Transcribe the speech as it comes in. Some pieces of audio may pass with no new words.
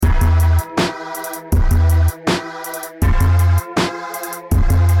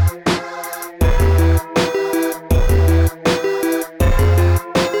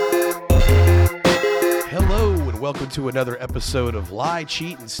to another episode of Lie,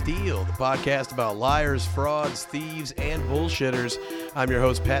 Cheat, and Steal, the podcast about liars, frauds, thieves, and bullshitters. I'm your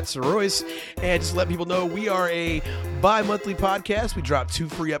host, Pat Sorois, and just let people know we are a bi-monthly podcast. We drop 2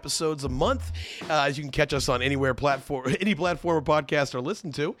 free episodes a month. As you can catch us on any platform or podcast are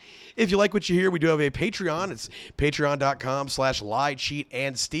listened to. If you like what you hear, we do have a Patreon. It's patreon.com/lie, cheat,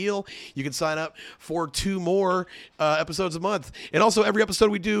 and steal. You can sign up for 2 more episodes a month. And also, every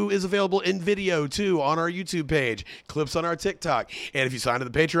episode we do is available in video, too, on our YouTube page, clips on our TikTok. And if you sign to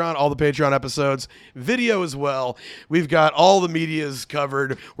the Patreon, all the Patreon episodes, video as well. We've got all the medias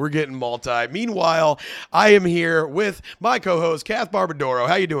covered. We're getting multi. Meanwhile, I am here with my co-host, Kath Barbadoro.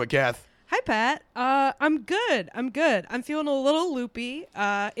 How you doing, Kath? Hi, Pat. I'm good. I'm feeling a little loopy.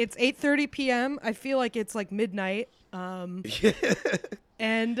 It's 8:30 p.m. I feel like it's like midnight. And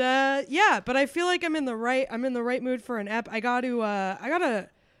but I feel like I'm in the right mood for an ep. I gotta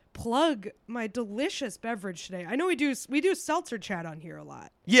plug my delicious beverage today. I know we do seltzer chat on here a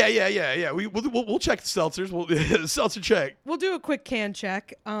lot. Yeah. We'll check the seltzers. We'll seltzer check. We'll do a quick can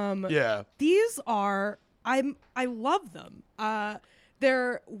check. Yeah. These are I love them.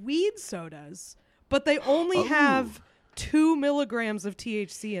 They're weed sodas, but they only have 2 milligrams of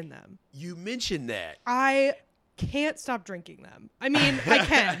THC in them. You mentioned that. I can't stop drinking them. I mean, I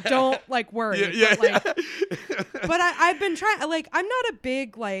can. Don't worry. Yeah. But I've been trying. I'm not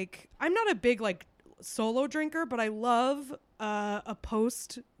a big solo drinker, but I love a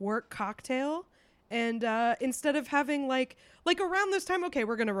post-work cocktail. And instead of having like around this time, okay,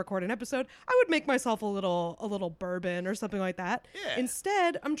 we're gonna record an episode, I would make myself a little bourbon or something like that. Yeah.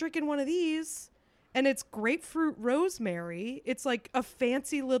 Instead, I'm drinking one of these, and it's grapefruit rosemary. It's like a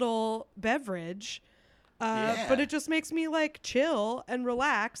fancy little beverage, but it just makes me chill and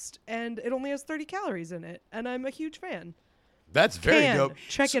relaxed, and it only has 30 calories in it, and I'm a huge fan. That's very dope.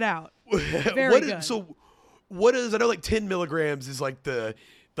 Check it out. Very good. So what is? I know 10 milligrams is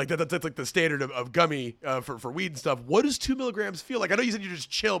that's like the standard of gummy for weed and stuff. What does 2 milligrams feel like? I know you said you just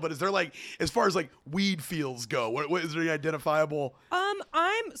chill, but is there as far as weed feels go? What is there any identifiable? I'm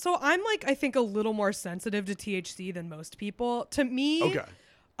I think a little more sensitive to THC than most people. To me, okay,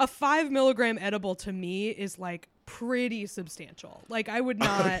 a 5 milligram edible to me is pretty substantial. I would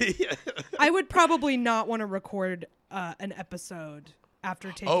not. I would probably not want to record an episode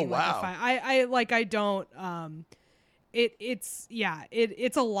after taking a 5. I don't. It's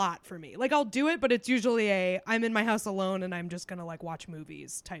a lot for me. I'll do it, but it's usually I'm in my house alone and I'm just gonna watch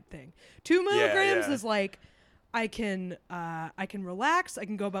movies type thing. 2 milligrams is I can relax, I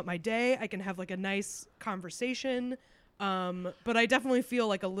can go about my day, I can have a nice conversation, but I definitely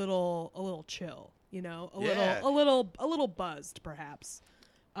feel a little chill, a little buzzed perhaps.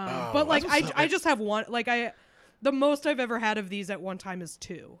 But I just have one. The most I've ever had of these at one time is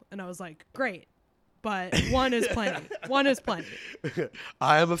 2, and I was great. But 1 is plenty. 1 is plenty.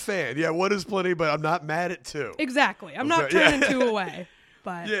 I am a fan. Yeah, 1 is plenty, but I'm not mad at 2. Exactly. I'm not turning 2 away.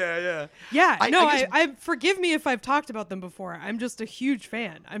 But yeah. I forgive me if I've talked about them before. I'm just a huge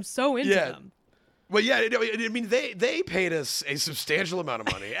fan. I'm so into them. Well, yeah, I mean, they paid us a substantial amount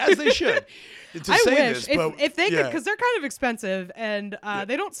of money, as they should. I wish if they could, because they're kind of expensive, and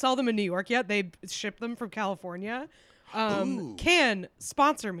they don't sell them in New York yet. They ship them from California. Can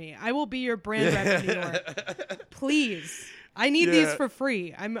sponsor me. I will be your brand rep in New York. Please. I need these for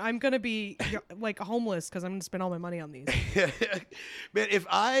free. I'm going to be homeless because I'm going to spend all my money on these. Man, if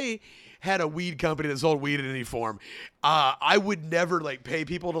I had a weed company that sold weed in any form, I would never pay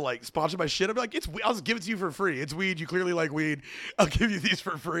people to sponsor my shit. I'd be I'll just give it to you for free. It's weed. You clearly like weed. I'll give you these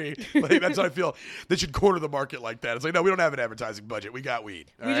for free. That's how I feel. They should corner the market like that. It's no, we don't have an advertising budget. We got weed.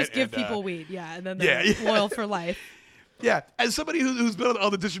 We just give people weed. Yeah. And then they're loyal for life. Yeah, as somebody who's been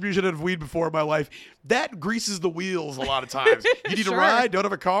on the distribution of weed before in my life, that greases the wheels a lot of times. You need a ride, don't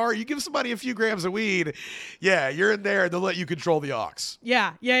have a car, you give somebody a few grams of weed, you're in there and they'll let you control the aux.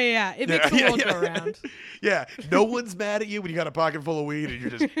 Yeah. It makes the world go around. Yeah, no one's mad at you when you got a pocket full of weed and you're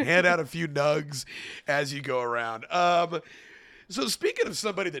just hand out a few nugs as you go around. So speaking of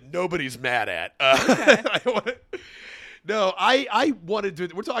somebody that nobody's mad at, I wanted to.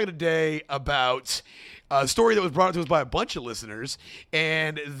 We're talking today about a story that was brought to us by a bunch of listeners,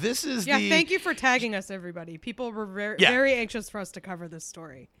 and this is thank you for tagging us, everybody. People were very anxious for us to cover this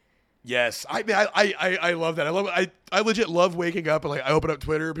story. Yes, I mean, I love that. I legit love waking up and I open up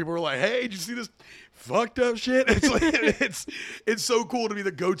Twitter. People were like, "Hey, did you see this fucked up shit?" It's it's so cool to be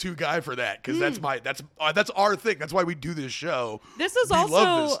the go-to guy for that because that's our thing. That's why we do this show. This is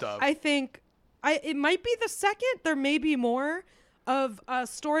love this stuff. I think it might be the second. There may be more of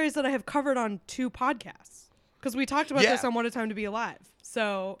stories that I have covered on 2 podcasts because we talked about this on What a Time to Be Alive.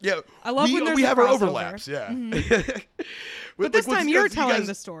 So yeah, I love when there's we a have our crossover. overlaps. Yeah. Mm-hmm. But this time you're telling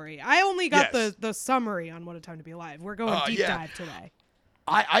the story. I only got the summary on What a Time to Be Alive. We're going deep dive today.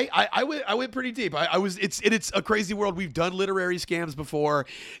 I went pretty deep. It's a crazy world. We've done literary scams before.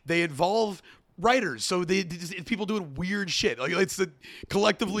 They involve writers, so it's people doing weird shit. Like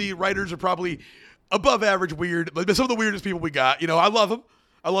collectively, writers are probably above average weird. But some of the weirdest people we got. I love them.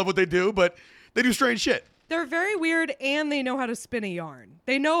 I love what they do, but they do strange shit. They're very weird, and they know how to spin a yarn.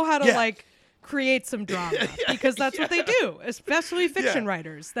 They know how to create some drama because that's what they do, especially fiction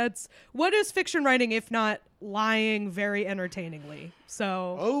writers. That's what is fiction writing if not lying very entertainingly.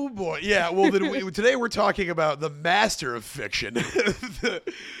 So oh boy, yeah. Well, then today we're talking about the master of fiction,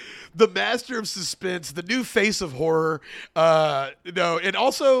 the master of suspense, the new face of horror. And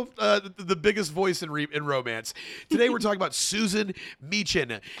also the biggest voice in romance. Today we're talking about Susan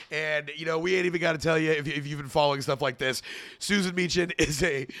Meachin, and we ain't even got to tell you if you've been following stuff like this. Susan Meachin is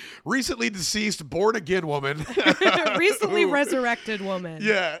a recently deceased, born again woman, recently resurrected woman.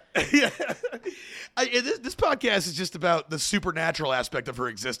 Yeah, yeah. This podcast is just about the supernatural aspect of her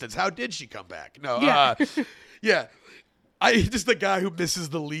existence. How did she come back? No, yeah. Just the guy who misses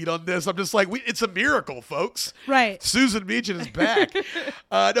the lead on this. I'm just like, it's a miracle, folks. Right. Susan Meachin is back.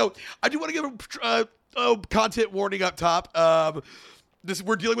 No, I do want to give a content warning up top.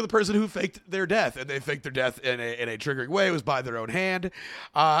 We're dealing with a person who faked their death, and they faked their death in a triggering way. It was by their own hand.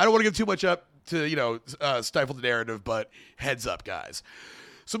 I don't want to give too much up to stifle the narrative, but heads up, guys.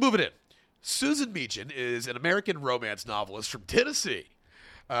 So moving in, Susan Meachin is an American romance novelist from Tennessee.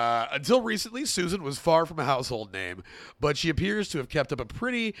 Until recently, Susan was far from a household name, but she appears to have kept up a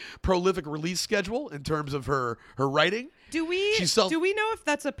pretty prolific release schedule in terms of her writing. Do we know if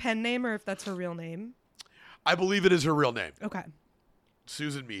that's a pen name or if that's her real name? I believe it is her real name. Okay.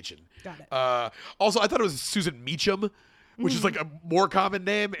 Susan Meachin. Got it. Also, I thought it was Susan Meacham, which is like a more common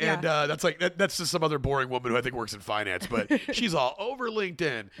name, and that's just some other boring woman who I think works in finance, but she's all over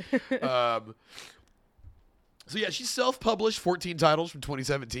LinkedIn. So yeah, she self-published 14 titles from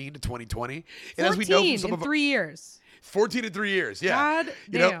 2017 to 2020. And as we know from some of 3 years. 14 in 3 years, yeah. God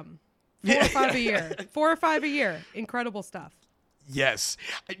damn. 4 or 5 a year. 4 or 5 a year. Incredible stuff. Yes.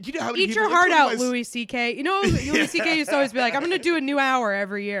 You know how many Eat your heart out, Louis C.K. Louis C.K. used to always be like, I'm going to do a new hour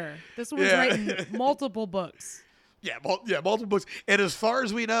every year. This one's writing multiple books. Yeah, multiple books. And as far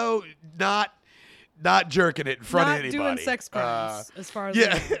as we know, not jerking it in front of anybody. Not doing sex crimes, as far as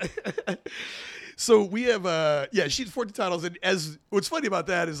I know. So we have, she's 14 titles. And what's funny about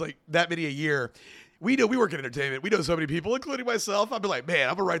that is like that many a year. We work in entertainment. We know so many people, including myself. I'd be like, man,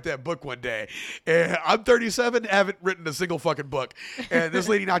 I'm going to write that book one day. And I'm 37, haven't written a single fucking book. And this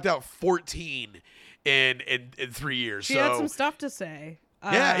lady knocked out 14 in 3 years. She had some stuff to say.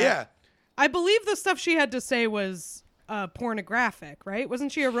 Yeah. I believe the stuff she had to say was pornographic, right?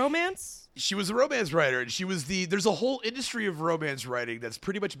 Wasn't she a romance? She was a romance writer, and there's a whole industry of romance writing that's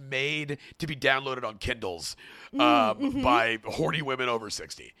pretty much made to be downloaded on Kindles by horny women over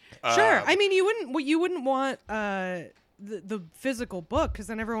 60. Sure. I mean, you wouldn't want the physical book because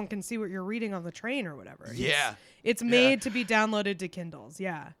then everyone can see what you're reading on the train or whatever. Yeah. It's made to be downloaded to Kindles.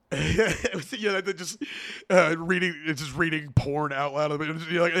 Yeah. Just reading porn out loud.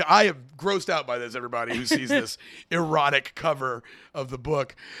 I am grossed out by this. Everybody who sees this erotic cover of the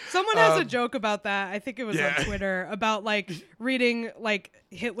book. Someone has a joke about that. I think it was on Twitter about like reading like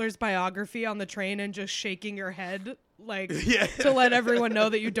Hitler's biography on the train and just shaking your head to let everyone know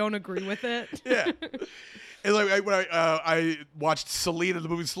that you don't agree with it. Yeah. And like when I watched the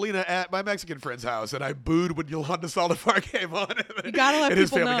movie Selena at my Mexican friend's house, and I booed when Yolanda Saldívar came on. You gotta let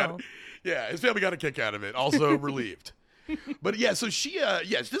people know. His family got a kick out of it. Also relieved. But yeah, so she,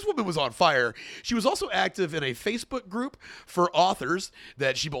 this woman was on fire. She was also active in a Facebook group for authors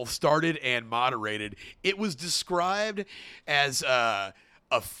that she both started and moderated. It was described as a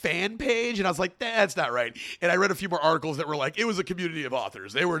fan page, and I was like, that's not right. And I read a few more articles that were like, it was a community of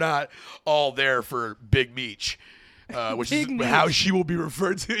authors. They were not all there for Big Meech, which is how she will be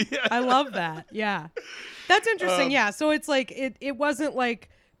referred to. Yeah. I love that. Yeah. That's interesting. So it's like, it wasn't like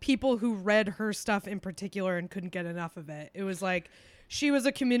people who read her stuff in particular and couldn't get enough of it. It was like, she was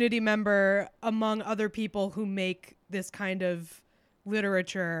a community member among other people who make this kind of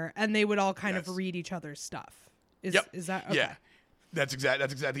literature, and they would all kind of read each other's stuff. Is that okay? Yeah. That's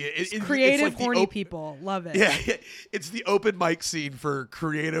exactly it. It's creative, like horny people. Love it. Yeah, it's the open mic scene for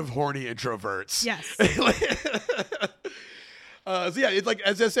creative, horny introverts. Yes. It's like,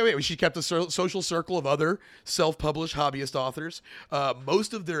 as I said, she kept a social circle of other self-published hobbyist authors.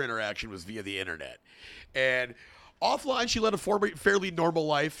 Most of their interaction was via the internet. And offline, she led a fairly normal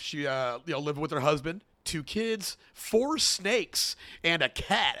life. She lived with her husband, 2 kids, 4 snakes, and a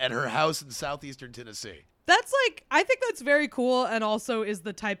cat at her house in southeastern Tennessee. That's like, I think that's very cool, and also is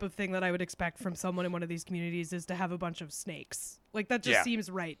the type of thing that I would expect from someone in one of these communities, is to have a bunch of snakes. Like, that just seems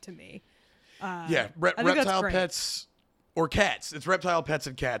right to me. Reptile pets or cats. It's reptile pets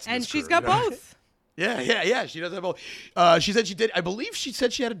and cats. And she's got both. Yeah. She does have both. She said she did. I believe she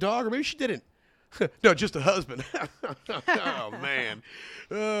said she had a dog, or maybe she didn't. No, just a husband. Oh, man.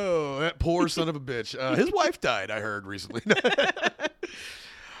 Oh, that poor son of a bitch. His wife died, I heard recently.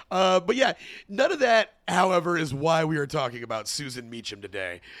 But yeah, none of that, however, is why we are talking about Susan Meacham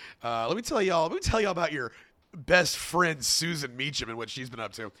today. Let me tell y'all about your best friend Susan Meacham and what she's been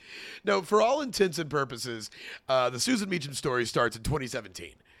up to. No, for all intents and purposes, the Susan Meacham story starts in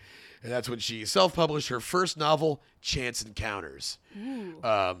 2017. And that's when she self-published her first novel, Chance Encounters.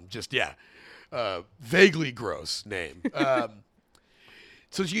 Vaguely gross name.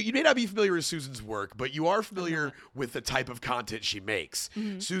 So you may not be familiar with Susan's work, but you are familiar with the type of content she makes.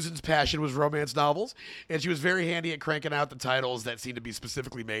 Mm-hmm. Susan's passion was romance novels, and she was very handy at cranking out the titles that seemed to be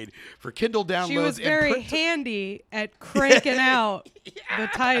specifically made for Kindle downloads. She was very handy at cranking out the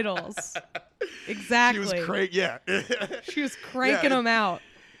titles. Exactly. She was cranking them out.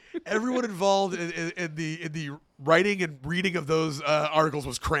 Everyone involved in the writing and reading of those articles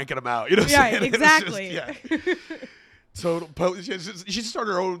was cranking them out. You know what I'm saying? Exactly. So she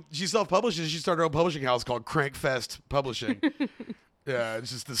started her own. She self-publishes. She started her own publishing house called Crankfest Publishing. Yeah,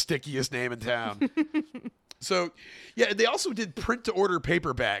 it's just the stickiest name in town. So, yeah, they also did print-to-order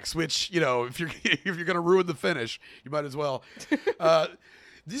paperbacks, which, you know, if you're gonna ruin the finish, you might as well.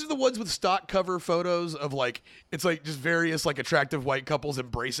 These are the ones with stock cover photos of, like, it's like just various, like, attractive white couples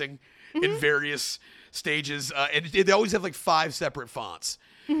embracing in various stages, and they always have like 5 separate fonts,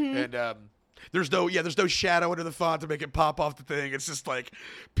 and there's no shadow under the font to make it pop off the thing. It's just like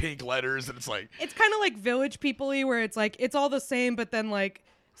pink letters, and it's kind of like Village People-y, where it's like it's all the same, but then like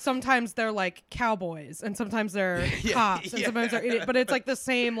sometimes they're like cowboys and sometimes they're cops and sometimes they're but it's like the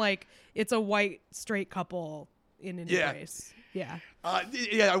same, like it's a white straight couple in an embrace. I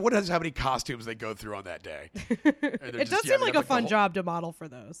wonder how many costumes they go through on that day. It does seem like a fun job to model for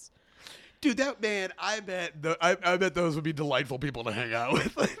those. Dude, that man, I bet those would be delightful people to hang out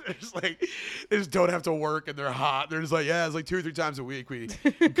with. They just don't have to work and they're hot. They're just like, it's like 2 or 3 times a week we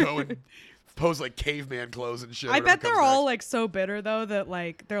go and pose like caveman clothes and shit. I bet they're all like so bitter though that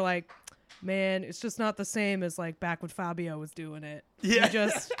like they're like, man, it's just not the same as like back when Fabio was doing it. Yeah.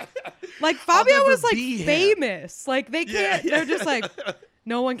 Like Fabio was like famous. Like they can't. They're just like.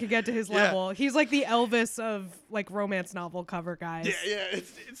 No one can get to his level. He's like the Elvis of like romance novel cover guys. Yeah.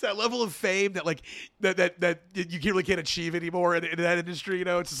 It's that level of fame that like that you really can't achieve anymore in that industry. You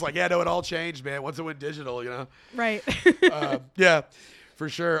know, it's just like it all changed, man. Once it went digital, you know. Right. Yeah, for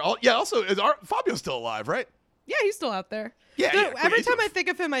sure. Also, Fabio's still alive, right? Yeah, he's still out there. Yeah. Every time I think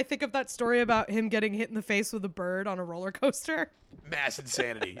of him, I think of that story about him getting hit in the face with a bird on a roller coaster. Mass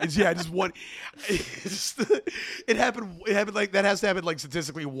insanity. It happened like that has to happen like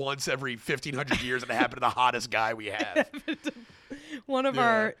statistically once every 1,500 years, and it happened to the hottest guy we have. One of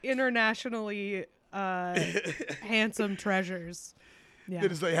our internationally handsome treasures. Yeah.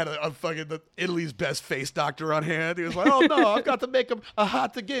 They had a fucking Italy's best face doctor on hand. He was like, "Oh no, I've got to make him a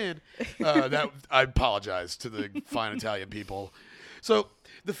hot again." I apologize to the fine Italian people. So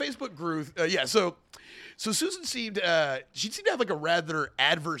the Facebook group, So Susan seemed to have like a rather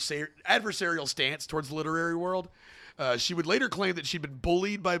adversarial stance towards the literary world. She would later claim that she'd been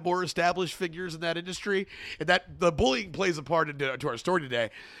bullied by more established figures in that industry, and that the bullying plays a part into our story today,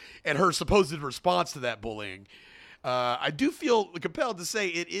 and her supposed response to that bullying. I do feel compelled to say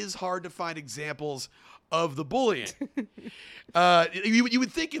it is hard to find examples of the bullying. You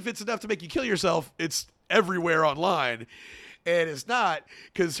would think if it's enough to make you kill yourself, it's everywhere online, and it's not,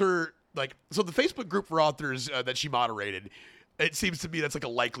 because so the Facebook group for authors that she moderated, it seems to me that's like a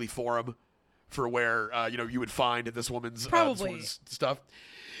likely forum for where you would find this woman's stuff.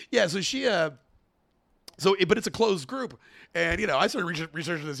 Yeah, so she but it's a closed group, and I started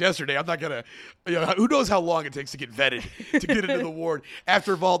researching this yesterday. I'm not gonna, who knows how long it takes to get vetted to get into the ward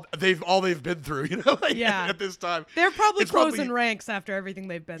after all they've been through. At this time they're probably closing ranks after everything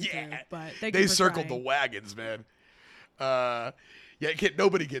they've been through. But they circled the wagons, man.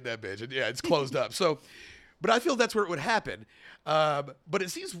 Nobody get that bitch, and it's closed up. So, but I feel that's where it would happen. But it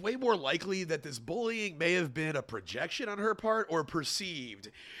seems way more likely that this bullying may have been a projection on her part or perceived.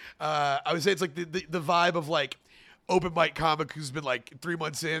 I would say it's like the vibe of like open mic comic who's been like 3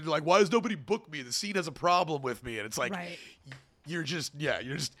 months in, like, why does nobody book me? The scene has a problem with me. And it's like, you're just,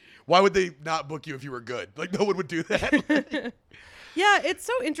 why would they not book you if you were good? Like, no one would do that. Yeah, it's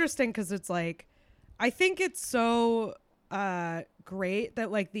so interesting because it's like, I think it's so great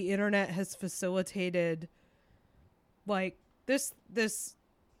that like the internet has facilitated like this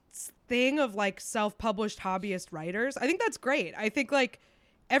thing of like self-published hobbyist writers. I think that's great. I think like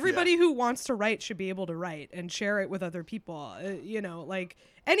everybody who wants to write should be able to write and share it with other people. You know, like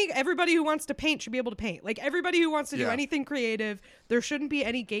everybody who wants to paint should be able to paint. Like everybody who wants to do anything creative, there shouldn't be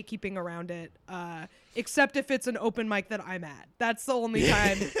any gatekeeping around it, except if it's an open mic that I'm at. That's the only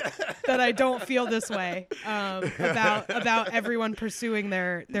time that I don't feel this way about everyone pursuing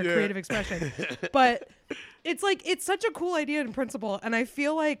their creative expression. But it's like, it's such a cool idea in principle, and I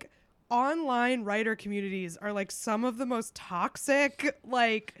feel like online writer communities are like some of the most toxic,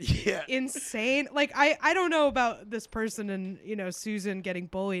 like insane. Like I don't know about this person and, you know, Susan getting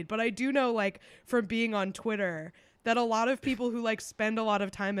bullied, but I do know like from being on Twitter that a lot of people who like spend a lot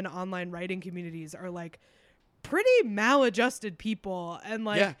of time in online writing communities are like pretty maladjusted people, and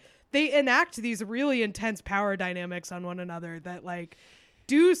like they enact these really intense power dynamics on one another that like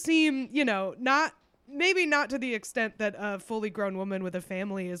do seem, you know, maybe not to the extent that a fully grown woman with a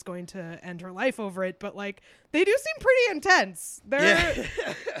family is going to end her life over it, but like they do seem pretty intense.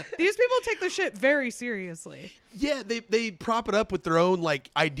 These people take the shit very seriously. Yeah, they prop it up with their own like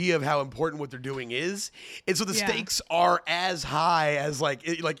idea of how important what they're doing is, and so the stakes are as high as like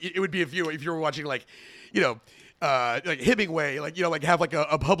it would be if you were watching like, you know, like Hemingway, like, you know, like have like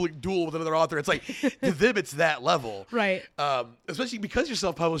a public duel with another author. It's like to them it's that level, right? Especially because you're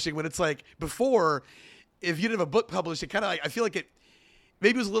self-publishing. When it's like before, if you didn't have a book published, it kind of like, I feel like it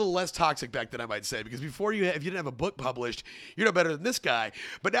maybe was a little less toxic back then, I might say, because before if you didn't have a book published, you're no better than this guy.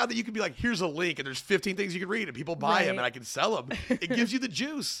 But now that you can be like, here's a link and there's 15 things you can read and people buy them and I can sell them, it gives you the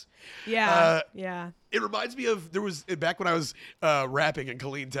juice. Yeah. It reminds me of, there was back when I was rapping in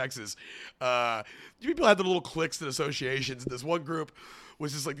Killeen, Texas. People had the little cliques and associations, and this one group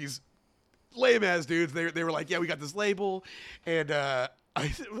was just like these lame ass dudes. They were like, yeah, we got this label, and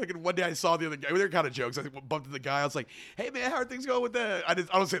one day I saw the other guy. They were kind of jokes. I bumped into the guy. I was like, "Hey man, how are things going with that?" I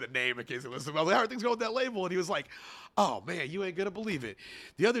don't say the name in case they listen. I was like, "How are things going with that label?" And he was like, "Oh man, you ain't gonna believe it.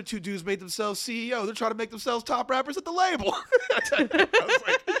 The other two dudes made themselves CEO. They're trying to make themselves top rappers at the label."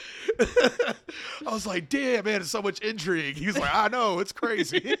 I was like, "Damn man, it's so much intrigue." He was like, "I know, it's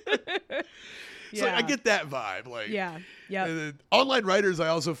crazy." So I get that vibe. Like, yeah. Online writers, I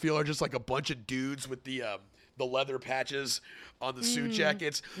also feel, are just like a bunch of dudes with the leather patches on the suit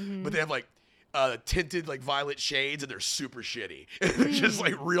jackets, but they have like tinted like violet shades, and they're super shitty. They're just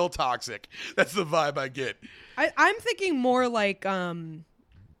like real toxic. That's the vibe I get. I'm thinking more like honestly,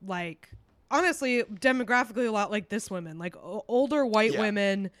 demographically a lot like this women, like older white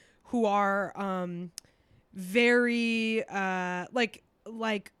women who are very like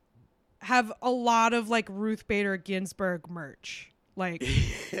have a lot of like Ruth Bader Ginsburg merch. Like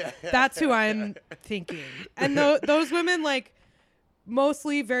that's who I'm thinking. And those women, like,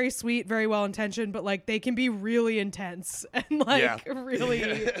 mostly very sweet, very well intentioned, but like they can be really intense and like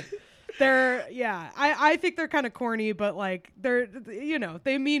really I think they're kind of corny, but like they're, you know,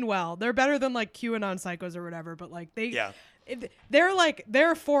 they mean well. They're better than like QAnon psychos or whatever, but like they're like,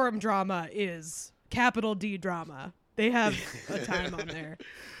 their forum drama is capital D drama. They have a time on there.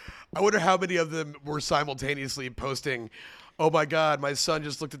 I wonder how many of them were simultaneously posting, "Oh my God, my son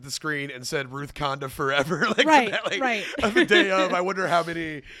just looked at the screen and said Ruth Conda forever." Like, right. On the day of, I wonder how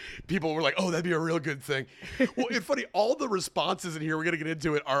many people were like, "Oh, that'd be a real good thing." Well, it's funny. All the responses in here, we're gonna get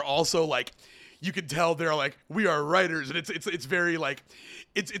into it, are also like, you can tell they're like, "We are writers," and it's very like,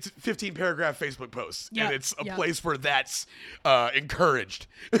 it's 15 paragraph Facebook posts, and it's a place where that's encouraged.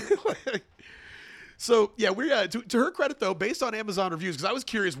 So yeah, we're to her credit though, based on Amazon reviews, because I was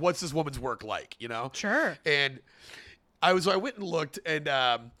curious, what's this woman's work like, you know? Sure. And I went and looked, and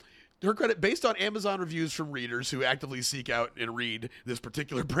to her credit, based on Amazon reviews from readers who actively seek out and read this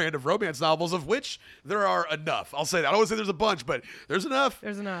particular brand of romance novels, of which there are enough. I'll say that. I don't want to say there's a bunch, but there's enough.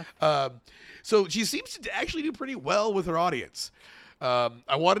 There's enough. So she seems to actually do pretty well with her audience.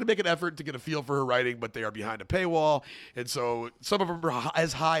 I wanted to make an effort to get a feel for her writing, but they are behind a paywall, and so some of them are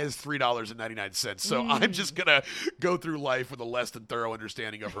as high as $3.99. So I'm just gonna go through life with a less than thorough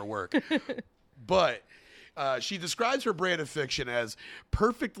understanding of her work. But she describes her brand of fiction as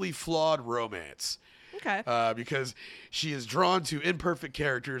perfectly flawed romance. Okay. Because she is drawn to imperfect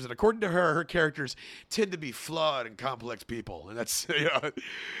characters, and according to her, her characters tend to be flawed and complex people, and that's, you know,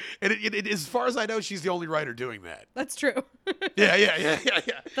 and it as far as I know, she's the only writer doing that. That's true.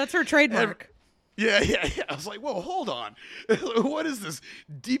 Yeah. That's her trademark. Yeah. I was like, whoa, hold on. What is this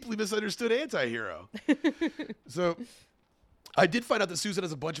deeply misunderstood anti-hero? So I did find out that Susan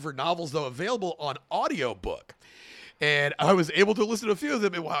has a bunch of her novels, though, available on audiobook. And I was able to listen to a few of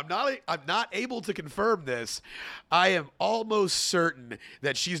them, and while I'm not able to confirm this, I am almost certain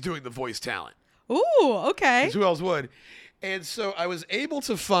that she's doing the voice talent. Ooh, okay. Who else would? And so I was able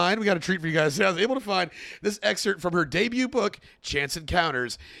to find, we got a treat for you guys. I was able to find this excerpt from her debut book, Chance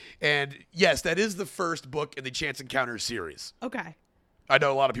Encounters. And yes, that is the first book in the Chance Encounters series. Okay. I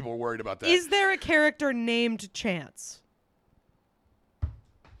know a lot of people were worried about that. Is there a character named Chance?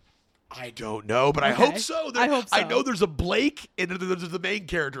 I don't know, but okay. I hope so. I hope so. I know there's a Blake, and there's the main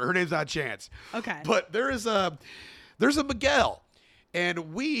character. Her name's not Chance. Okay. But there's a Miguel,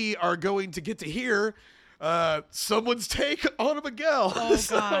 and we are going to get to hear someone's take on a Miguel. Oh,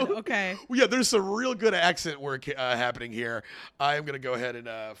 God. Okay. Yeah, there's some real good accent work happening here. I am going to go ahead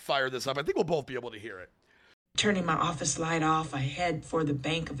and fire this up. I think we'll both be able to hear it. Turning my office light off, I head for the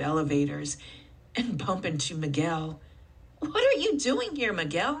bank of elevators and bump into Miguel. What are you doing here,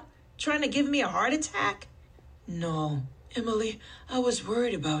 Miguel? Trying to give me a heart attack? No, Emily, I was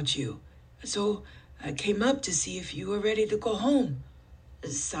worried about you. So I came up to see if you were ready to go home.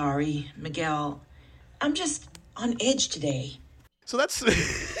 Sorry, Miguel. I'm just on edge today. So that's...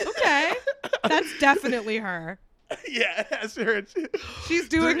 Okay. That's definitely her. Yeah, that's her. She's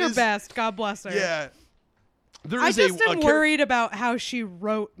doing her best. God bless her. Yeah. I just am worried about how she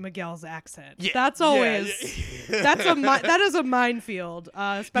wrote Miguel's accent. Yeah, that's always that is a minefield,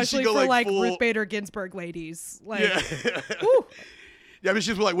 especially for like full... Ruth Bader Ginsburg ladies. Like, whew. Yeah, I mean,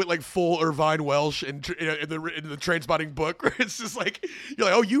 she's like with like full Irvine Welsh in the Trainspotting book. Where it's just like you're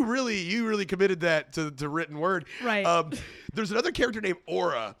like, oh, you really committed that to written word. Right. There's another character named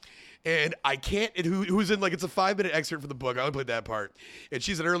Aura. And I can't, and who's in like, it's a 5-minute excerpt from the book. I only played that part. And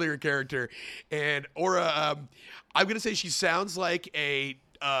she's an earlier character. And Aura, I'm going to say she sounds like a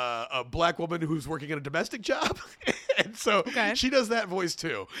black woman who's working in a domestic job. And so she does that voice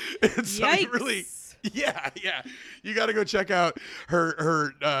too. And so really, yeah. You got to go check out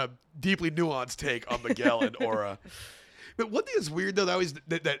her deeply nuanced take on Miguel and Aura. But one thing that's weird though,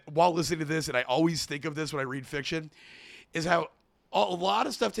 that while listening to this, and I always think of this when I read fiction, is how a lot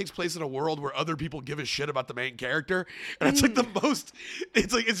of stuff takes place in a world where other people give a shit about the main character. And it's like the most,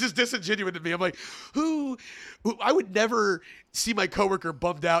 it's just disingenuous to me. I'm like, who I would never see my coworker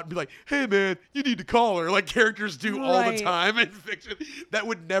bummed out and be like, hey man, you need to call her, like characters do all the time in fiction. That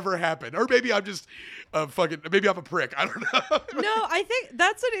would never happen. Or maybe I'm just maybe I'm a prick. I don't know. No, I think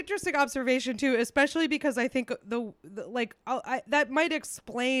that's an interesting observation too, especially because I think that might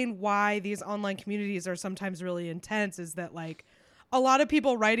explain why these online communities are sometimes really intense, is that like, a lot of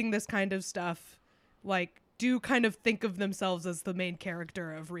people writing this kind of stuff, like, do kind of think of themselves as the main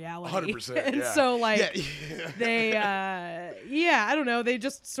character of reality. 100%. And so, like, they, I don't know. They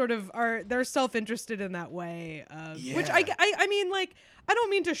just sort of they're self-interested in that way. Which I mean, like, I don't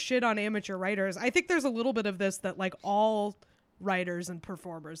mean to shit on amateur writers. I think there's a little bit of this that, like, all writers and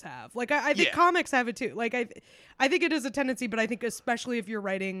performers have. Like, I think comics have it too. Like, I think it is a tendency, but I think especially if you're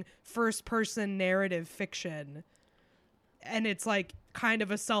writing first-person narrative fiction, and it's like kind of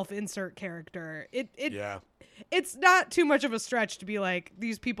a self-insert character, it's not too much of a stretch to be like,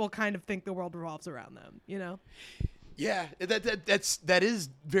 these people kind of think the world revolves around them, you know? Yeah, that is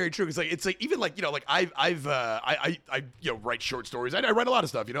very true. It's like even like, you know, like I write short stories. I write a lot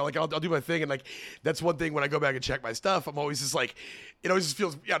of stuff, you know, like I'll do my thing, and like that's one thing when I go back and check my stuff, I'm always just like, it always just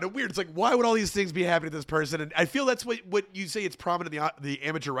feels weird. It's like, why would all these things be happening to this person? And I feel that's what you say, it's prominent in the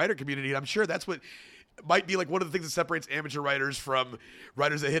amateur writer community, and I'm sure that's what might be like one of the things that separates amateur writers from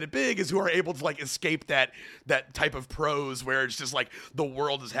writers that hit it big, is who are able to like escape that type of prose where it's just like the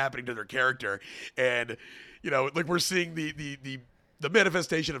world is happening to their character. And you know, like we're seeing the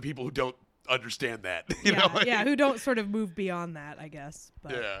manifestation of people who don't understand that, you know? Who don't sort of move beyond that, I guess.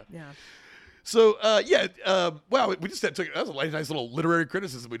 But, yeah. So wow, we just that was a nice little literary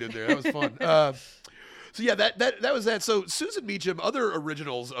criticism we did there. That was fun. So yeah, that was that. So Susan Meacham, other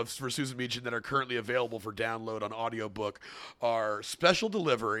originals for Susan Meacham that are currently available for download on audiobook are Special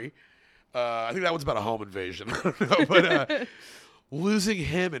Delivery. I think that one's about a home invasion. I don't know, but Losing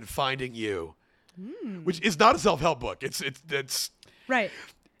Him and Finding You, which is not a self-help book. It's right.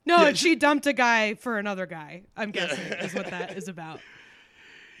 No, she dumped a guy for another guy, I'm guessing, is what that is about.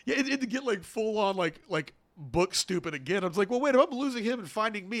 Yeah, and to get like full on like book stupid again. I was like, well, wait, if I'm Losing Him and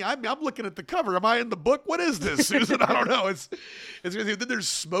Finding Me, I'm looking at the cover. Am I in the book? What is this, Susan? I don't know. It's then there's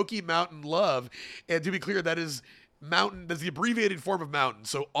Smoky Mountain Love, and to be clear, that is mountain. That's the abbreviated form of mountain.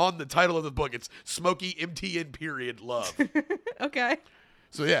 So on the title of the book, it's Smoky MTN period Love. Okay.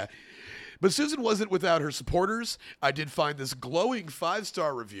 So yeah. But Susan wasn't without her supporters. I did find this glowing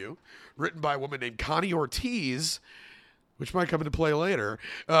 5-star review written by a woman named Connie Ortiz, which might come into play later,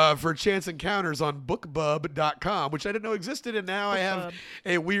 for Chance Encounters on bookbub.com, which I didn't know existed, and now I have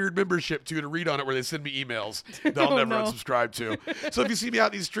a weird membership to read on it where they send me emails that I'll never unsubscribe to. So if you see me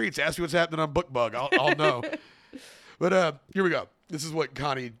out in these streets, ask me what's happening on BookBug. I'll know. But here we go. This is what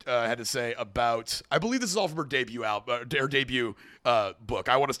Connie had to say about, I believe this is all from her debut book.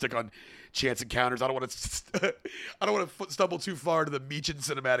 I want to stick on Chance Encounters. I don't want to stumble too far to the Meechin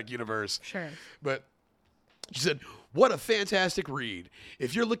cinematic universe. Sure. But she said, what a fantastic read.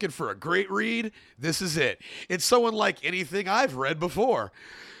 If you're looking for a great read, this is it. It's so unlike anything I've read before.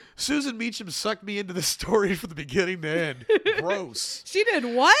 Susan Meacham sucked me into the story from the beginning to end. Gross. She did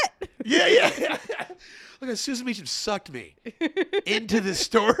what? Yeah. Look at Susan Meacham sucked me into this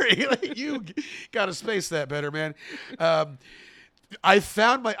story. Like, you got to space that better, man. So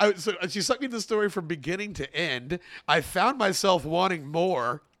she sucked me into the story from beginning to end. I found myself wanting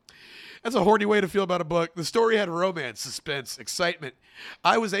more. That's a horny way to feel about a book. The story had romance, suspense, excitement.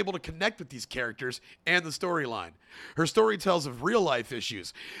 I was able to connect with these characters and the storyline. Her story tells of real life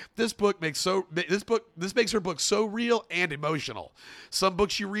issues. This makes her book so real and emotional. Some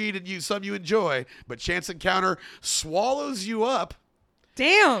books you read and some you enjoy, but Chance Encounter swallows you up.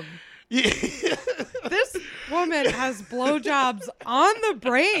 Damn. Yeah. This woman has blowjobs on the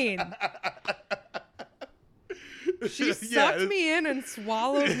brain. She sucked me in and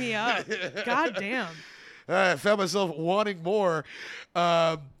swallowed me up. God damn. I found myself wanting more.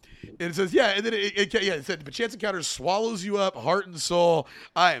 And it says, and then it said, but Chance Encounter swallows you up, heart and soul.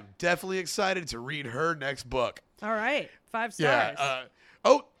 I am definitely excited to read her next book. All right. 5 stars. Yeah.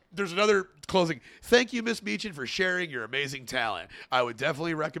 There's another closing. Thank you, Miss Meechin, for sharing your amazing talent. I would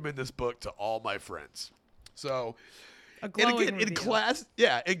definitely recommend this book to all my friends. So, in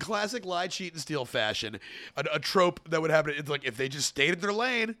classic lie, cheat, and steal fashion, a trope that would happen. It's like if they just stayed in their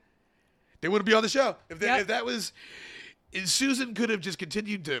lane, they wouldn't be on the show. If that was, Susan could have just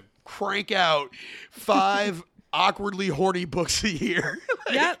continued to crank out 5 awkwardly horny books a year.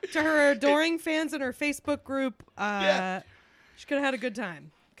 Yep, to her adoring fans in her Facebook group. She could have had a good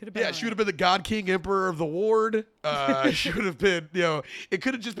time. She would have been the God King Emperor of the Ward. She would have been, it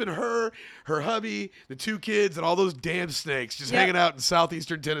could have just been her hubby, the 2 kids, and all those damn snakes just hanging out in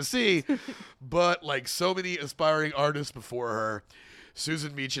southeastern Tennessee. But like so many aspiring artists before her,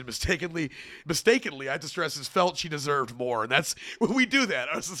 Susan Meechin mistakenly, I have to stress, has felt she deserved more. And that's when we do that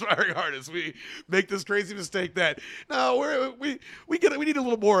as aspiring artists. We make this crazy mistake that, no, we need a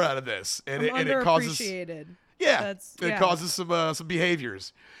little more out of this. And it causes... Yeah, it causes some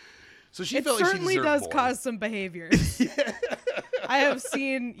behaviors. So she felt like she deserved more. It certainly does cause some behaviors. I have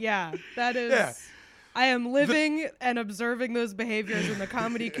seen, that is... Yeah. I am living and observing those behaviors in the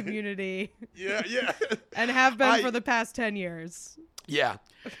comedy community. Yeah. And have been for the past 10 years. Yeah.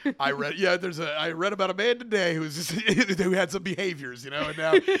 I read about a man today who had some behaviors, and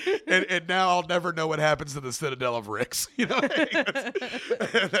now I'll never know what happens to the Citadel of Ricks.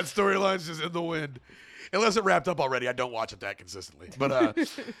 That storyline's just in the wind. Unless it wrapped up already, I don't watch it that consistently. But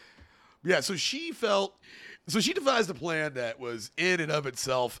so she devised a plan that was in and of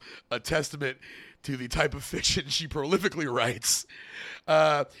itself a testament to the type of fiction she prolifically writes.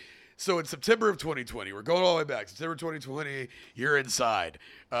 So in September of 2020, we're going all the way back. September 2020, you're inside.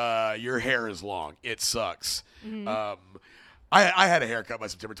 Your hair is long. It sucks. Mm-hmm. I had a haircut by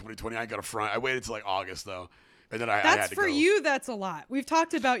September 2020. I ain't got a front. I waited till like August though. And then I had to for go. You, that's a lot. We've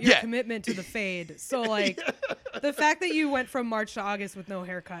talked about your commitment to the fade. So like the fact that you went from March to August with no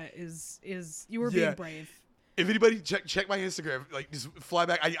haircut is you were being brave. If anybody check my Instagram, like just fly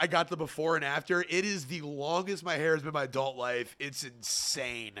back. I got the before and after. It is the longest my hair has been in my adult life. It's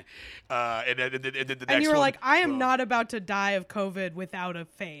insane. And then the next and you were one, like, I am not about to die of COVID without a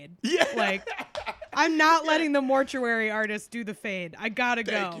fade. Yeah. Like I'm not letting the mortuary artist do the fade. I gotta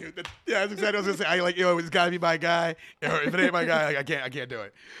go. Thank you. That's exactly what I was gonna say. It's gotta be my guy. If it ain't my guy, I can't do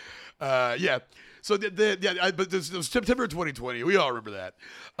it. So but this was September 2020. We all remember that.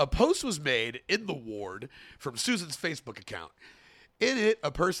 A post was made in the ward from Susan's Facebook account. In it,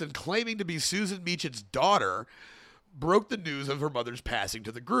 a person claiming to be Susan Meechin's daughter broke the news of her mother's passing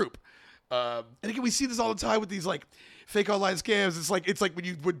to the group. And again, we see this all the time with these like fake online scams. It's like when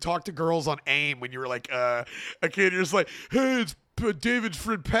you would talk to girls on AIM when you were like a kid. You're just like, hey, it's David's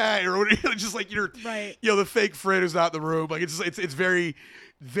friend Pat, or whatever. Just like you're, right. The fake friend who's not in the room. Like it's very,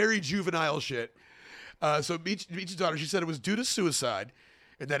 very juvenile shit. So Meechin's daughter, she said it was due to suicide,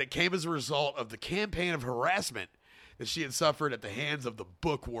 and that it came as a result of the campaign of harassment that she had suffered at the hands of the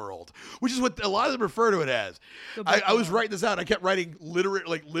book world, which is what a lot of them refer to it as. I was writing this out. I kept writing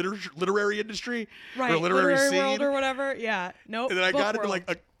literary industry, right? Or literary scene world or whatever. Yeah, nope. And then I got into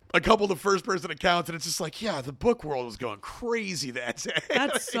like a couple of the first person accounts, and it's just like, yeah, the book world was going crazy that day.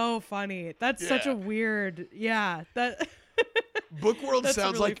 That's so funny. That's such a weird, that book world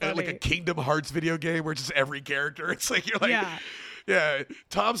sounds really like a Kingdom Hearts video game where it's just every character. It's like, you're like, yeah,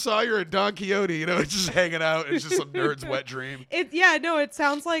 Tom Sawyer and Don Quixote, you know, it's just hanging out. It's just some nerd's wet dream. It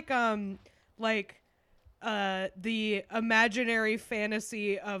sounds like the imaginary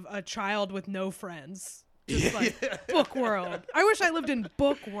fantasy of a child with no friends. Just book world. I wish I lived in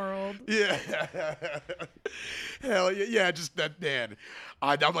book world. Yeah. Hell yeah. Just that, man.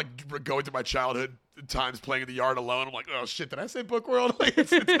 I'm like going through my childhood times playing in the yard alone. I'm like, oh shit, did I say book world? Like,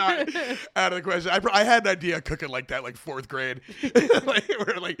 it's not out of the question. I had an idea of cooking like that, like 4th grade.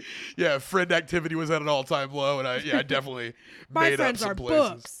 Friend activity was at an all-time low. And I definitely made up some places. My friends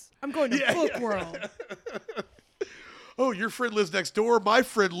are books. I'm going to book world. Oh, your friend lives next door. My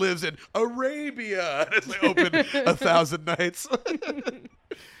friend lives in Arabia. It's like open 1,000 nights.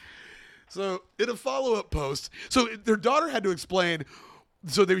 So in a follow-up post, so their daughter had to explain.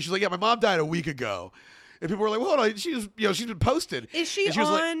 So she's like, yeah, my mom died a week ago. And people were like, well, hold on. She's been posted. Is she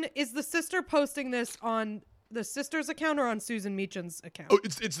on, is the sister posting this on the sister's account or on Susan Meacham's account? Oh,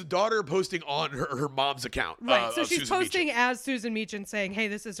 it's the daughter posting on her mom's account. Right. So she's Susan posting Meacham as Susan Meacham saying, hey,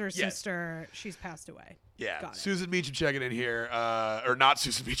 this is her sister. She's passed away. Yeah. Susan Meacham checking in here. Or not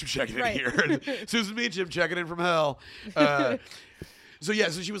Susan Meacham checking in here. Susan Meacham checking in from hell. So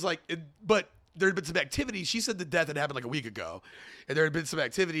she was like, but there had been some activity. She said the death had happened like a week ago. And there had been some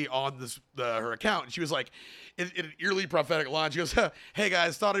activity on her account. And she was like, in an eerily prophetic line, she goes, hey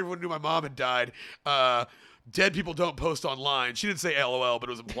guys, thought everyone knew my mom had died. Dead people don't post online. She didn't say LOL, but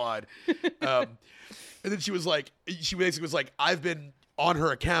it was implied. And then she basically was like, I've been on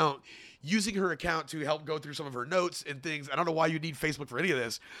her account, using her account to help go through some of her notes and things. I don't know why you need Facebook for any of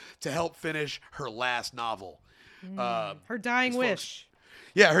this, to help finish her last novel. Her Dying Wish.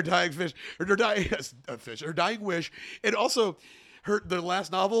 Yeah, her dying fish. Her dying wish. And also, the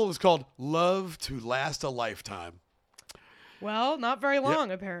last novel was called Love to Last a Lifetime. Well, not very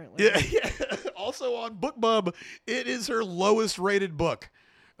long, apparently. Yeah. Also on BookBub, it is her lowest rated book.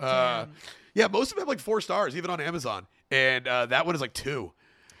 Most of them have like 4 stars, even on Amazon. And that one is like 2.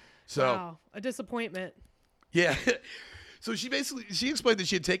 So, wow, a disappointment. Yeah. So she explained that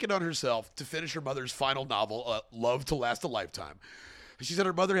she had taken on herself to finish her mother's final novel, Love to Last a Lifetime. She said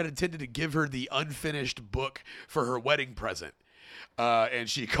her mother had intended to give her the unfinished book for her wedding present. And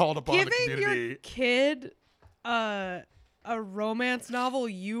she called upon the community. Giving your kid a romance novel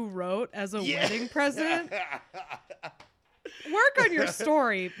you wrote as a wedding present? Work on your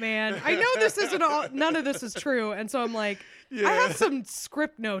story, man. I know none of this is true, and so I'm like, I have some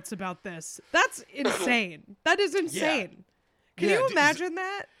script notes about this. That's insane. That is insane. Can you imagine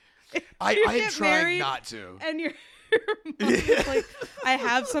that? I am trying not to. And your mom's like, I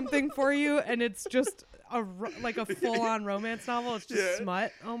have something for you, and it's just a full-on romance novel. It's just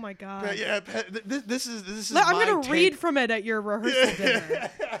smut. Oh my god. This is. I'm gonna read from it at your rehearsal dinner.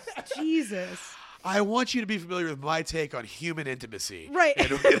 Jesus. I want you to be familiar with my take on human intimacy. Right.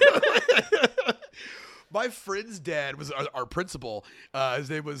 My friend's dad was our principal. His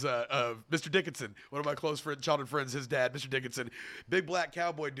name was Mr. Dickinson, one of my close childhood friends. His dad, Mr. Dickinson, big black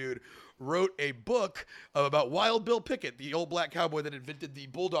cowboy dude, wrote a book about Wild Bill Pickett, the old black cowboy that invented the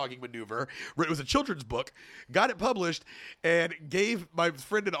bulldogging maneuver. It was a children's book, got it published, and gave my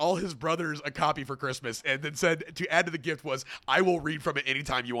friend and all his brothers a copy for Christmas, and then said to add to the gift was, I will read from it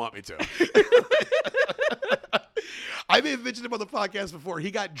anytime you want me to. I may have mentioned him on the podcast before.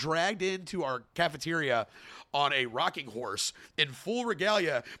 He got dragged into our cafeteria on a rocking horse in full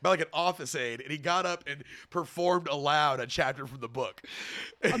regalia by like an office aide, and he got up and performed aloud a chapter from the book.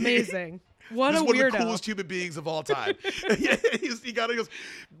 Amazing. What He's a one weirdo. of the coolest human beings of all time. he goes,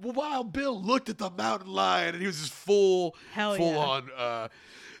 Wild Bill looked at the mountain lion, and he was just full on.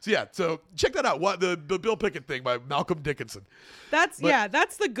 So check that out. The Bill Pickett thing by Malcolm Dickinson. That's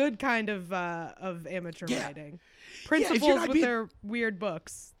the good kind of amateur writing. Principals with their weird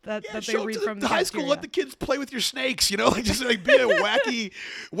books that they read from the high school. Let the kids play with your snakes, just like be a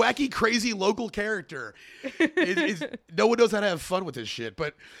wacky, crazy local character. No one knows how to have fun with this shit.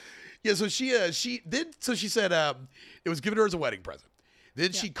 But yeah, so she said it was given to her as a wedding present.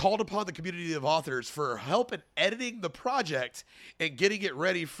 Then she called upon the community of authors for help in editing the project and getting it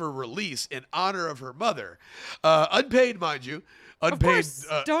ready for release in honor of her mother. Unpaid, mind you. Unpaid. Of course,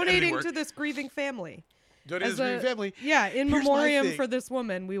 donating to this grieving family. Donating to this grieving family. Yeah, in memoriam for this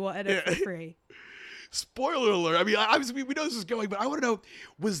woman, we will edit for free. Spoiler alert. I mean, obviously we know this is going, but I want to know,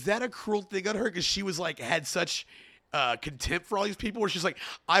 was that a cruel thing on her? Because she was like, had such contempt for all these people where she's like,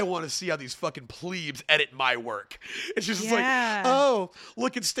 I want to see how these fucking plebes edit my work. And she's just like, oh,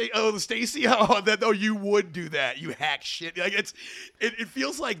 look at Stacy. Oh, you would do that. You hack shit. Like it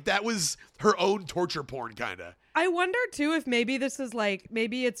feels like that was her own torture porn kind of. I wonder too if maybe this is like,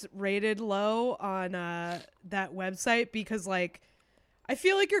 maybe it's rated low on that website because like I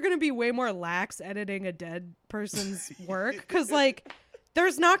feel like you're going to be way more lax editing a dead person's work because like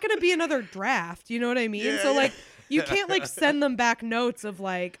there's not going to be another draft. You know what I mean? Yeah, so like you can't like send them back notes of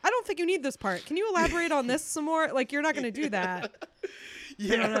like, I don't think you need this part. Can you elaborate on this some more? Like you're not going to do that.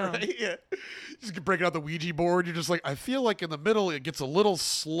 Yeah, right. Yeah. Just breaking out the Ouija board. You're just like, I feel like in the middle it gets a little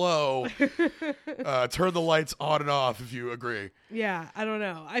slow. Turn the lights on and off if you agree. Yeah, I don't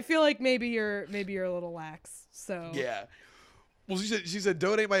know. I feel like maybe you're a little lax. So yeah. Well, she said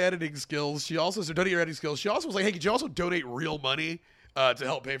donate my editing skills. She also said donate your editing skills. She also was like, hey, could you also donate real money to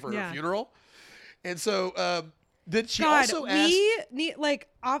help pay for her funeral? And so then she also asked, we need like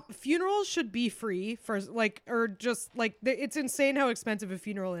funerals should be free for like, or just like it's insane how expensive a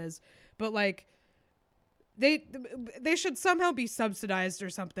funeral is, but like they should somehow be subsidized or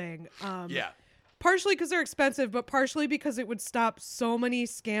something. Yeah. Partially because they're expensive, but partially because it would stop so many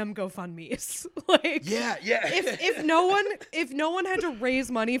scam GoFundMes. Like, yeah. if no one had to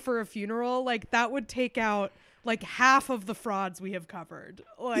raise money for a funeral, like that would take out like half of the frauds we have covered.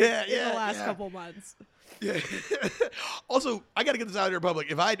 Like in the last couple months. Yeah. Also, I got to get this out here in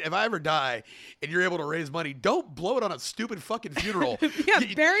public. If I ever die and you're able to raise money, don't blow it on a stupid fucking funeral.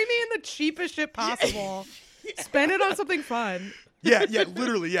 Bury me in the cheapest shit possible. Spend it on something fun. Yeah,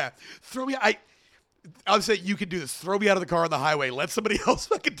 literally, yeah. Throw me. I would say you can do this. Throw me out of the car on the highway. Let somebody else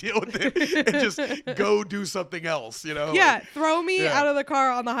fucking deal with it and just go do something else, you know? Yeah, throw me out of the car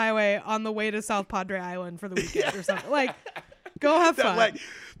on the highway on the way to South Padre Island for the weekend or something. Like, go have fun.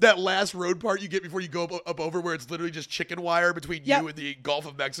 That last road part you get before you go up over where it's literally just chicken wire between you and the Gulf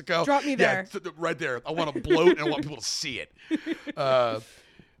of Mexico. Drop me there. Yeah, right there. I want to bloat and I want people to see it.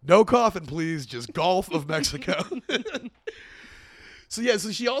 No coffin, please. Just Gulf of Mexico. So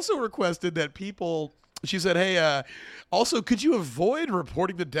she also requested that people, she said, hey, also, could you avoid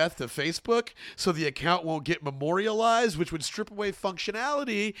reporting the death to Facebook so the account won't get memorialized, which would strip away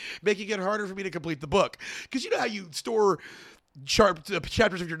functionality, making it harder for me to complete the book? Because you know how you store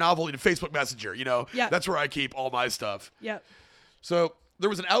chapters of your novel in Facebook Messenger, you know? Yeah. That's where I keep all my stuff. Yep. So there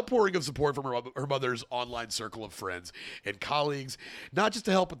was an outpouring of support from her mother's online circle of friends and colleagues, not just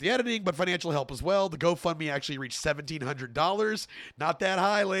to help with the editing, but financial help as well. The GoFundMe actually reached $1,700. Not that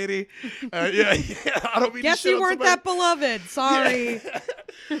high, lady. Yeah. I don't mean Guess to you weren't that beloved. Sorry.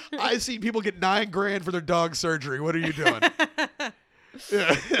 Yeah. I've seen people get $9,000 for their dog surgery. What are you doing?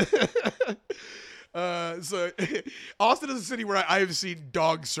 Yeah. So Austin is a city where I have seen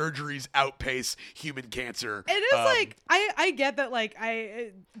dog surgeries outpace human cancer. It is like, I get that, like,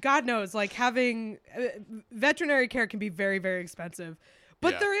 God knows, like, having veterinary care can be very, very expensive.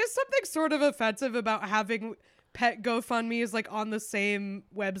 But there is something sort of offensive about having pet GoFundMes like on the same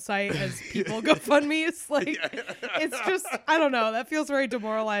website as people GoFundMes. Like, it's just, I don't know. That feels very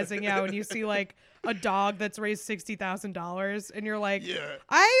demoralizing. Yeah, when you see like a dog that's raised $60,000 and you're like,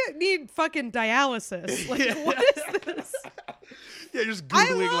 I need fucking dialysis. Like, what is this? Yeah, just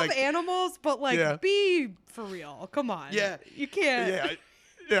Googling. I love animals, but like, be for real. Come on. Yeah, you can't.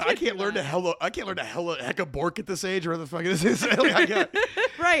 Yeah, I can't learn to heck a bork at this age, or the fuck this is.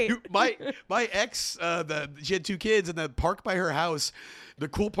 Right. Dude, my ex, she had 2 kids, and the park by her house, the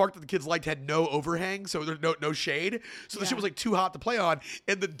cool park that the kids liked, had no overhang, so there's no shade. So the shit was like too hot to play on.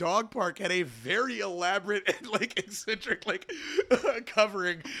 And the dog park had a very elaborate and like eccentric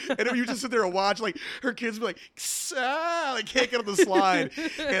covering. And you just sit there and watch, like her kids be like, like can't get on the slide,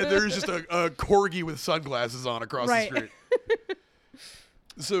 and there's just a corgi with sunglasses on across the street.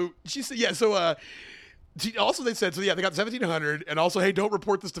 So she said, they said, they got 1,700, and also, hey, don't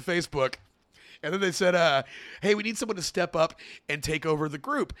report this to Facebook. And then they said, hey, we need someone to step up and take over the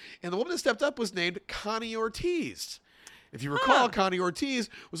group. And the woman that stepped up was named Connie Ortiz. If you recall, Connie Ortiz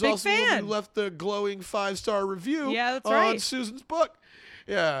was also the woman who left the glowing 5-star review on Susan's book.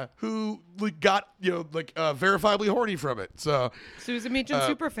 Yeah, who got, verifiably horny from it. So Susan Meacham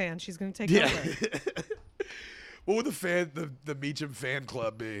super fan. She's going to take over. What would the Meacham fan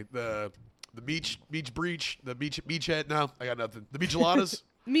club be? The Meach Breach? The Meachhead? No, I got nothing. The Micheladas?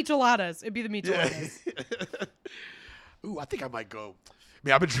 Micheladas. It'd be the Micheladas. Yeah. Ooh, I think I might go. I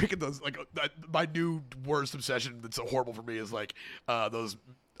mean, I've been drinking those. Like, my new worst obsession that's so horrible for me is like those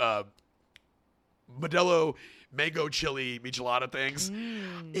Modelo mango chili michelada things.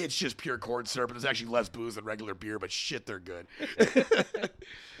 It's just pure corn syrup, and it's actually less booze than regular beer, but shit, they're good.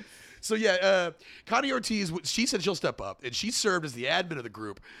 So yeah, Connie Ortiz, she said she'll step up, and she served as the admin of the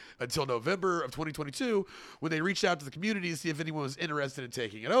group until November of 2022, when they reached out to the community to see if anyone was interested in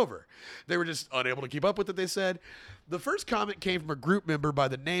taking it over. They were just unable to keep up with it, they said. The first comment came from a group member by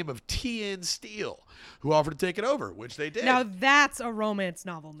the name of T.N. Steele, who offered to take it over, which they did. Now that's a romance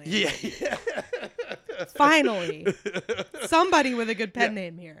novel name. Yeah. Finally. Somebody with a good pen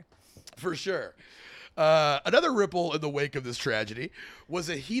name here. For sure. Another ripple in the wake of this tragedy was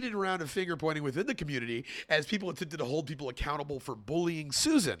a heated round of finger-pointing within the community as people attempted to hold people accountable for bullying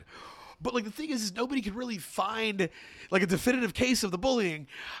Susan. But, like, the thing is nobody could really find, like, a definitive case of the bullying.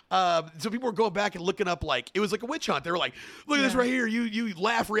 So people were going back and looking up, like, it was like a witch hunt. They were like, look at this right here. You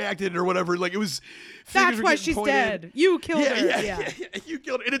laugh reacted or whatever. Like, it was... That's why she's dead. You killed her. Yeah. You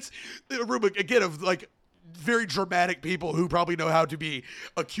killed her. And it's a room, again, of, like... very dramatic people who probably know how to be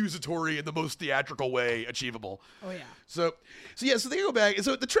accusatory in the most theatrical way achievable. Oh, yeah. So they go back. And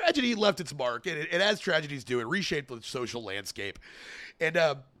so the tragedy left its mark, and as tragedies do, it reshaped the social landscape. And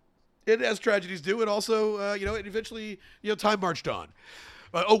as tragedies do, it also, it eventually, time marched on.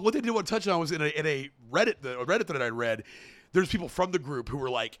 What they did want to touch on was in a Reddit that I read, there's people from the group who were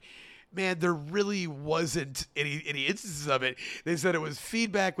like, man, there really wasn't any instances of it. They said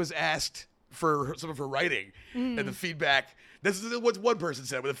feedback was asked for some of her writing, and the feedback, this is what one person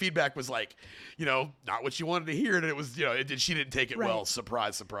said, but the feedback was like, not what she wanted to hear, and it was, she didn't take it well.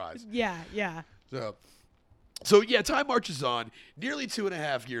 Surprise, surprise. Yeah. So yeah, time marches on. Nearly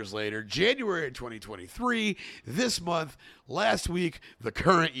 2.5 years later, January 2023, this month, last week, the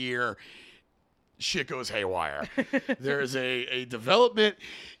current year, shit goes haywire. There is a development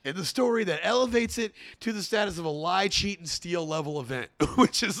in the story that elevates it to the status of a lie, cheat, and steal level event,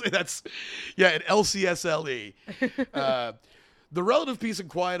 which is, an LCSLE. The relative peace and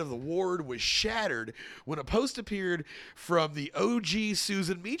quiet of the ward was shattered when a post appeared from the OG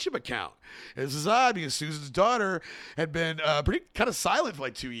Susan Meacham account. And this is odd because Susan's daughter had been pretty kind of silent for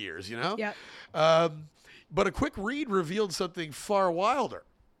like 2 years, Yep. But a quick read revealed something far wilder.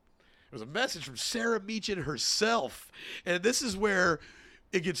 It was a message from Sarah Meacham herself. And this is where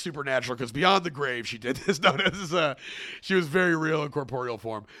it gets supernatural, because beyond the grave she did this. No, she was very real in corporeal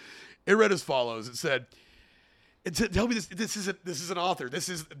form. It read as follows. It said, tell me this is an author. This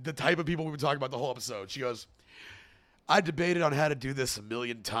is the type of people we've been talking about the whole episode. She goes, I debated on how to do this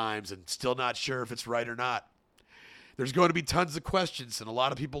 1,000,000 times and still not sure if it's right or not. There's going to be tons of questions and a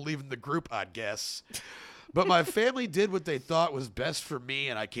lot of people leaving the group, I'd guess. But my family did what they thought was best for me,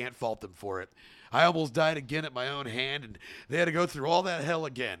 and I can't fault them for it. I almost died again at my own hand, and they had to go through all that hell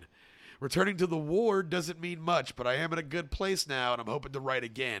again. Returning to the ward doesn't mean much, but I am in a good place now, and I'm hoping to write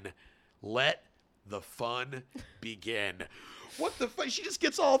again. Let the fun begin. What the fuck? She just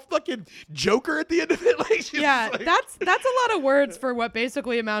gets all fucking Joker at the end of it. That's a lot of words for what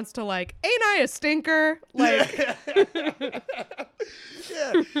basically amounts to, like, ain't I a stinker? Like, yeah.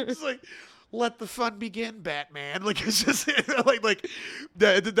 It's like, let the fun begin, Batman. Like, it's just like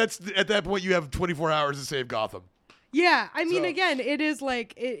that's at that point you have 24 hours to save Gotham. Yeah, I mean, again, it is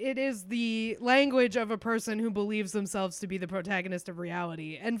like it is the language of a person who believes themselves to be the protagonist of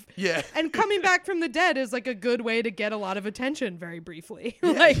reality, and coming back from the dead is like a good way to get a lot of attention very briefly.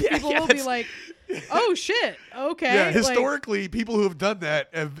 People will be like, "Oh shit, okay." Yeah, historically, people who have done that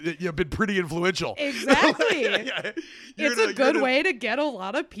have been pretty influential. Exactly. It's a good way to get a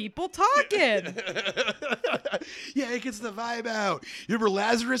lot of people talking. Yeah, it gets the vibe out. You remember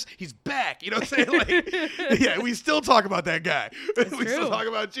Lazarus? He's back. You know what I'm saying? We still talk about that guy. We still talk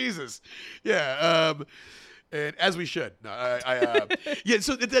about Jesus. Yeah. And as we should. No,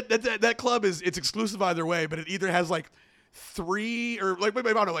 so that club it's exclusive either way, but it either has like 3 or like I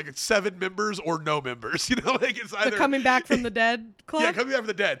don't know, like 7 members or no members. Like it's either the coming back from the dead club. Yeah, coming back from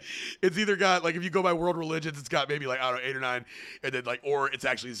the dead. It's either got, like, if you go by world religions, it's got maybe like, I don't know, 8 or 9, and then like, or it's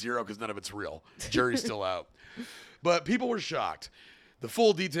actually 0 because none of it's real. Jury's still out. But people were shocked. The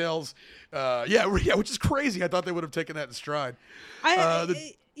full details, which is crazy. I thought they would have taken that in stride.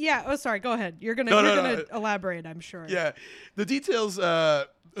 Sorry. Go ahead. You're gonna elaborate, I'm sure. Yeah, the details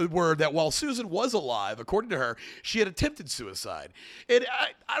were that while Susan was alive, according to her, she had attempted suicide. And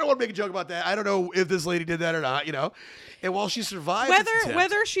I don't want to make a joke about that. I don't know if this lady did that or not. And while she survived,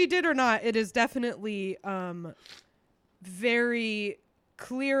 whether she did or not, it is definitely very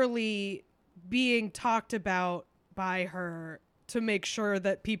clearly being talked about by her to make sure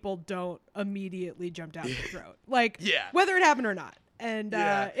that people don't immediately jump down her throat. Whether it happened or not. And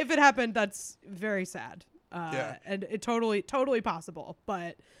if it happened, that's very sad. And it totally possible.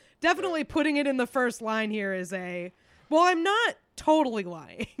 But definitely putting it in the first line here is I'm not totally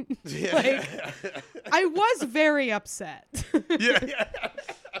lying. I was very upset.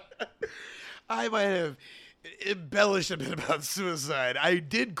 I might have embellished a bit about suicide. I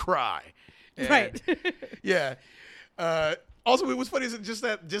did cry. And, right. Yeah. Also, it was funny is just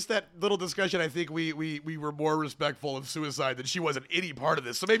that little discussion. I think we were more respectful of suicide than she was in any part of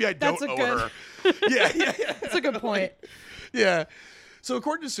this. So maybe I don't owe her. Yeah. That's a good point. Yeah. So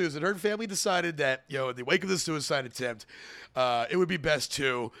according to Susan, her family decided that, in the wake of the suicide attempt, it would be best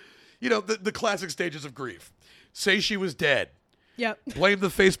to, the classic stages of grief. Say she was dead. Yep. Blame the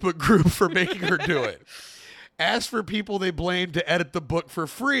Facebook group for making her do it. Ask for people they blamed to edit the book for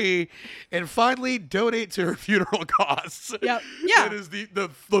free, and finally donate to her funeral costs. Yep. Yeah. That is the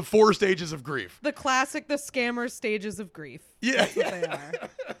 4 stages of grief. The classic, the scammer stages of grief. Yeah. That's what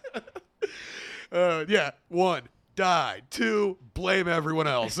they are. Yeah. 1, die. 2, blame everyone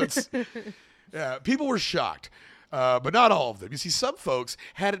else. People were shocked. But not all of them. You see, some folks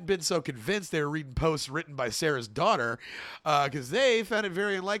hadn't been so convinced they were reading posts written by Sarah's daughter because they found it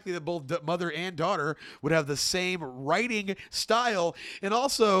very unlikely that both mother and daughter would have the same writing style. And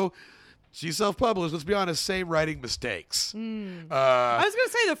also, she's self-published. Let's be honest, same writing mistakes. I was going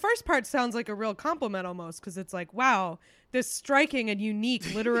to say the first part sounds like a real compliment almost because it's like, wow, this striking and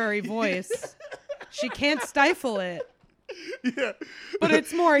unique literary voice. She can't stifle it. Yeah. But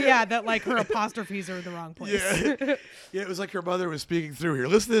it's more, that like her apostrophes are in the wrong place. Yeah, it was like her mother was speaking through here.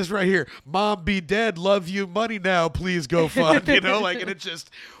 Listen to this right here. Mom be dead, love you, money now, please go fund. And it's just,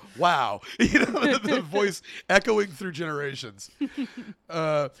 wow. The voice echoing through generations.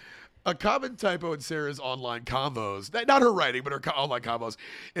 A common typo in Sarah's online combos, not her writing, but her online combos,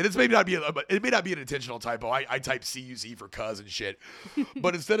 and it may not be an intentional typo. I type CUC for cuz and shit,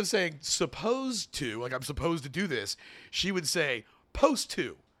 but instead of saying supposed to, like I'm supposed to do this, she would say post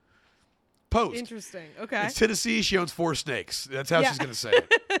to. Post. Interesting. Okay. It's Tennessee. She owns 4 snakes. That's how she's gonna say it.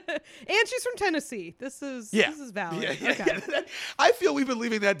 And she's from Tennessee. This is valid. Okay. I feel we've been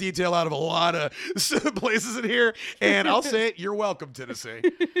leaving that detail out of a lot of places in here, and I'll say it. You're welcome, Tennessee.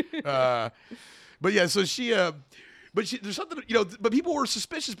 But yeah, so there's something, but people were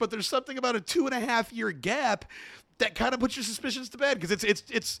suspicious. But there's something about a 2.5-year gap that kind of puts your suspicions to bed because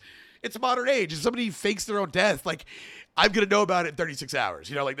it's modern age. If somebody fakes their own death, like I'm gonna know about it in 36 hours.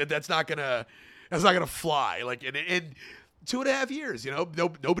 That's not gonna fly. Like in 2.5 years,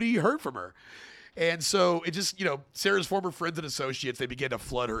 nobody heard from her. And so it just, Sarah's former friends and associates, they began to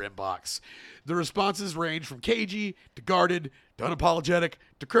flood her inbox. The responses range from cagey to guarded to unapologetic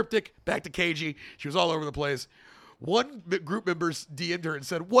to cryptic, back to cagey. She was all over the place. One group member DM'd her and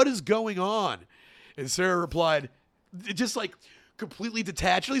said, "What is going on?" And Sarah replied, just like completely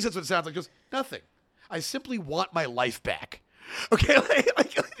detached. At least that's what it sounds like. Just nothing. I simply want my life back. Okay,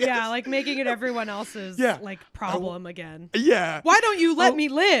 like making it everyone else's problem again. Yeah. Why don't you let me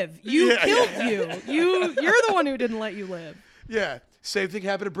live? You killed you. You're the one who didn't let you live. Yeah. Same thing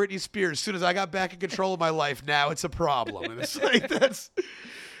happened to Britney Spears. As soon as I got back in control of my life, now it's a problem. And it's like that's.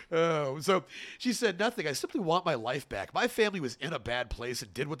 So she said nothing. I simply want my life back. My family was in a bad place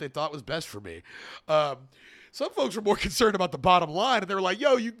and did what they thought was best for me. Some folks were more concerned about the bottom line, and they were like,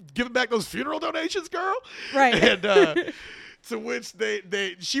 "Yo, you giving back those funeral donations, girl?" Right. And to which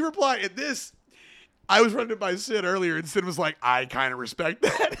she replied, and this, I was running it by Sid earlier, and Sid was like, "I kind of respect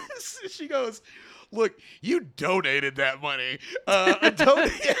that." She goes, "Look, you donated that money.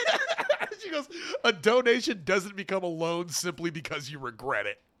 She goes, a donation doesn't become a loan simply because you regret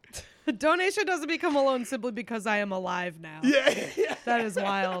it. A donation doesn't become a loan simply because I am alive now." Yeah. That is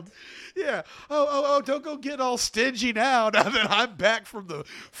wild. Yeah. Oh, don't go get all stingy now that I'm back from the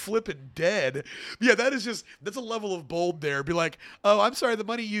flipping dead. Yeah, that's a level of bold there. Be like, "Oh, I'm sorry, the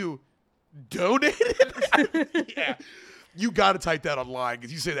money you donated?" Yeah. You got to type that online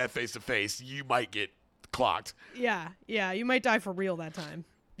because you say that face to face, you might get clocked. Yeah. You might die for real that time.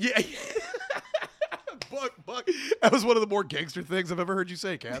 Yeah. Buck. That was one of the more gangster things I've ever heard you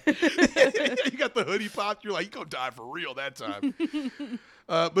say, Kath. You got the hoodie popped. You're like, "You gonna die for real that time."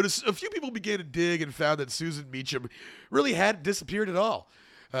 But a few people began to dig and found that Susan Meacham really hadn't disappeared at all.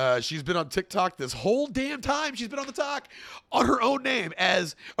 She's been on TikTok this whole damn time. She's been on the talk on her own name not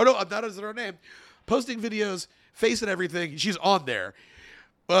as her own name, posting videos, face and everything. She's on there.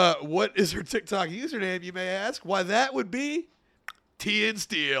 What is her TikTok username, you may ask? Why, that would be TN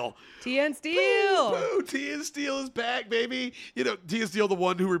Steele. TN Steele. Boo. TN Steele is back, baby. TN Steele, the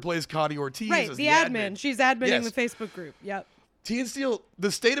one who replaced Connie Ortiz. Right, as the admin. She's adminning the Facebook group. Yep. TN Steele,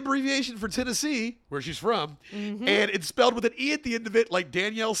 the state abbreviation for Tennessee, where she's from, mm-hmm. and it's spelled with an E at the end of it, like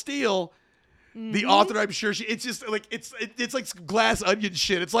Danielle Steele. Mm-hmm. The author, I'm sure it's just like it's like glass onion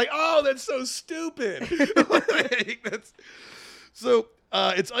shit. It's like, oh, that's so stupid. So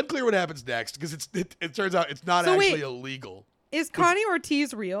it's unclear what happens next because it turns out it's not illegal. Is Connie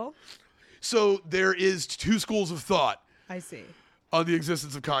Ortiz real? So there is two schools of thought. I see. On the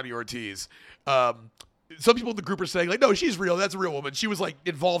existence of Connie Ortiz. Some people in the group are saying, like, no, she's real. That's a real woman. She was, like,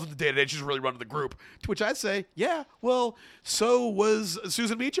 involved in the day-to-day. She's really running the group. To which I say, yeah, well, so was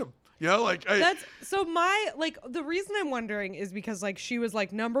Susan Meacham. You know, like... the reason I'm wondering is because, like, she was,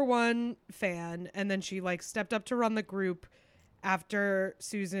 like, #1 fan, and then she, like, stepped up to run the group after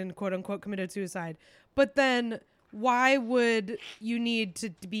Susan, quote-unquote, committed suicide. But then why would you need to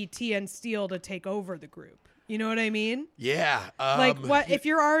be TN Steele to take over the group? You know what I mean? Yeah. What if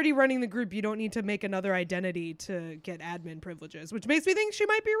you're already running the group, you don't need to make another identity to get admin privileges, which makes me think she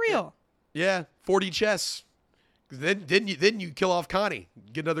might be real. Yeah, 40 chess. Then you kill off Connie,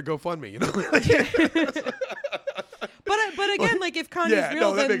 get another GoFundMe, you know? but again, like if Connie's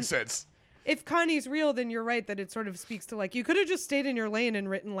real, that makes sense. If Connie's real, then you're right that it sort of speaks to like you could have just stayed in your lane and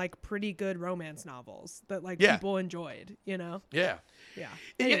written like pretty good romance novels that like people enjoyed, you know? Yeah. Yeah.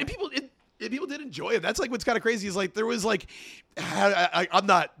 Anyway. And people did enjoy it. That's like what's kind of crazy is like there was like I'm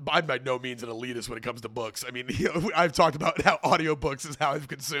by no means an elitist when it comes to books. I mean, you know, I've talked about how audiobooks is how I've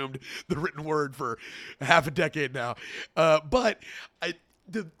consumed the written word for half a decade now. But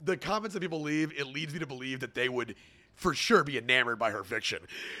the comments that people leave, it leads me to believe that they would for sure be enamored by her fiction.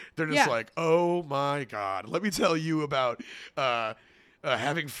 They're just like, oh my God, let me tell you about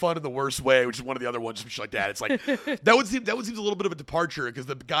having fun in the worst way, which is one of the other ones, like that. It's like that one seems a little bit of a departure because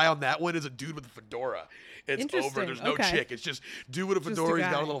the guy on that one is a dude with a fedora. It's over. There's no chick. It's just dude with a fedora.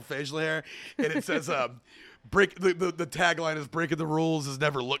 He's got a little facial hair, and it says break the tagline is breaking the rules has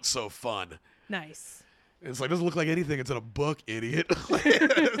never looked so fun. Nice. And it's like doesn't look like anything. It's in a book, idiot.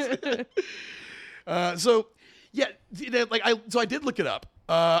 So yeah, I did look it up.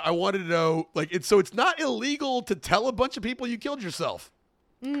 I wanted to know, like, it's not illegal to tell a bunch of people you killed yourself.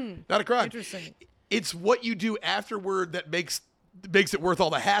 Not a crime. Interesting. It's what you do afterward that makes it worth all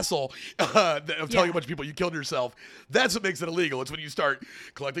the hassle of telling a bunch of people you killed yourself. That's what makes it illegal. It's when you start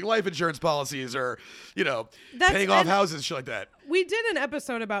collecting life insurance policies or, you know, paying off houses, shit like that. We did an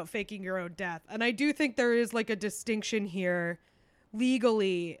episode about faking your own death, and I do think there is like a distinction here,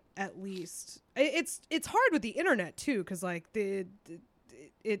 legally at least. It's hard with the internet too, because like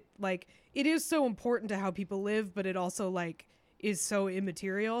it is so important to how people live, but it also like is so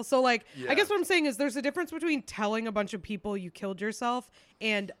immaterial. So like, I guess what I'm saying is there's a difference between telling a bunch of people you killed yourself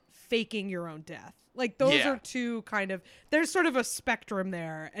and faking your own death. Like those are two kind of, there's sort of a spectrum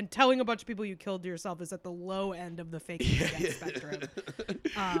there, and telling a bunch of people you killed yourself is at the low end of the faking death spectrum.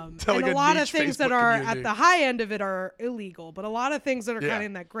 And a lot of things that are at the high end of it are illegal, but a lot of things that are kind of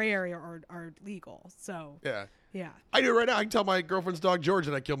in that gray area are legal. So yeah. I do right now. I can tell my girlfriend's dog George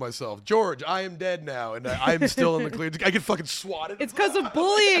that I killed myself. George, I am dead now, and I'm still in the clear. I get fucking swatted. It's because of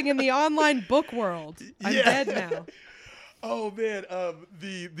bullying in the online book world. I'm dead now. Oh man,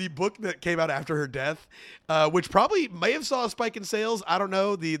 the book that came out after her death, which probably may have saw a spike in sales. I don't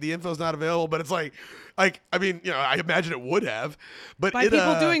know. The info's not available, but it's like I mean, you know, I imagine it would have. But by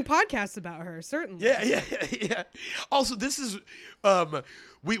people doing podcasts about her, certainly. Yeah. Also, this is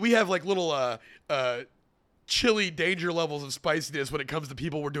we have like little chilly danger levels of spiciness when it comes to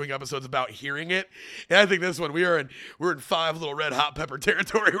people we're doing episodes about hearing it. And I think this one we're in 5 little red hot pepper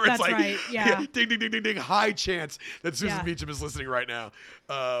territory where That's it's like right. Yeah. ding ding ding ding ding, high chance that Susan Meacham is listening right now.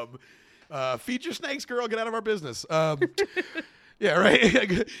 Feed your snakes, girl, get out of our business. Yeah,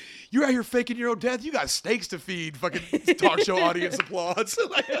 right. You're out here faking your own death. You got snakes to feed. Fucking talk show audience applause.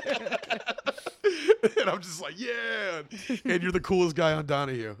 And I'm just like, yeah. And you're the coolest guy on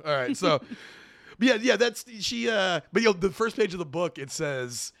Donahue. All right, so yeah, that's she. But you know, the first page of the book it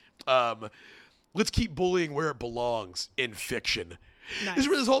says, "Let's keep bullying where it belongs in fiction." Nice.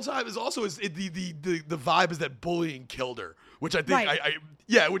 This whole time is also the vibe is that bullying killed her, which I think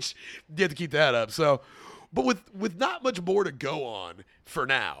which you have to keep that up. So. But with not much more to go on for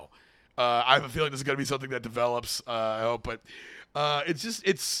now, I have a feeling this is going to be something that develops. I hope, but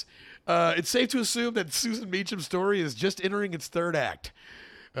it's safe to assume that Susan Meacham's story is just entering its third act.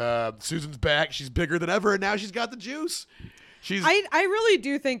 Susan's back; she's bigger than ever, and now she's got the juice. I really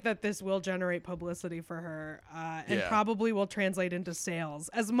do think that this will generate publicity for her, and probably will translate into sales.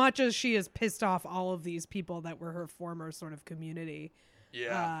 As much as she has pissed off all of these people that were her former sort of community.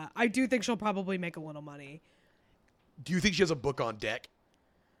 Yeah, I do think she'll probably make a little money. Do you think she has a book on deck?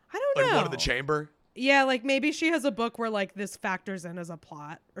 I don't know. Like one in the chamber? Yeah, like maybe she has a book where like this factors in as a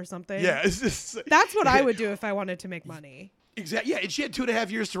plot or something. Yeah. That's what I would do if I wanted to make money. Exactly. Yeah, and she had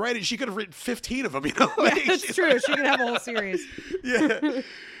 2.5 years to write it. She could have written 15 of them, you know? Yeah, that's true. She could have a whole series. Yeah.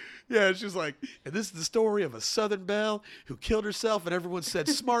 Yeah, she's like, and this is the story of a Southern belle who killed herself, and everyone said,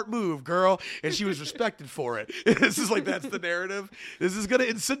 "Smart move, girl," and she was respected for it. This is like, that's the narrative. This is going to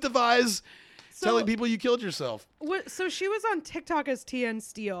incentivize telling people you killed yourself. So she was on TikTok as TN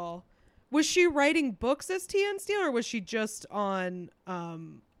Steele. Was she writing books as TN Steele, or was she just on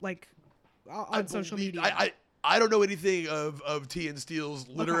on social media? I don't know anything of TN Steele's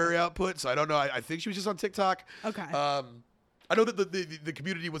literary output, so I don't know. I think she was just on TikTok. Okay. I know that the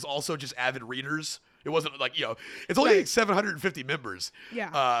community was also just avid readers. It wasn't like, it's only like 750 members.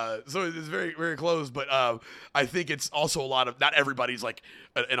 Yeah. So it's very, very close. But I think it's also a lot of, not everybody's like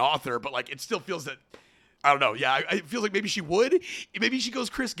an author, but like it still feels that, I don't know. Yeah, I feel like maybe she would. Maybe she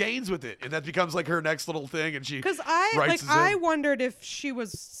goes Chris Gaines with it, and that becomes like her next little thing. And she because I wondered if she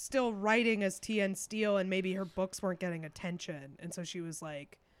was still writing as TN Steele, and maybe her books weren't getting attention, and so she was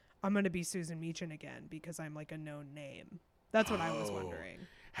like, "I'm gonna be Susan Meacham again because I'm like a known name." That's what I was wondering.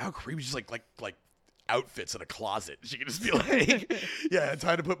 How creepy! Just like outfits in a closet. She could just be like, "Yeah,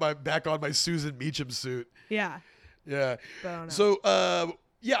 time to put back on my Susan Meacham suit." Yeah. Yeah. But I don't know. So.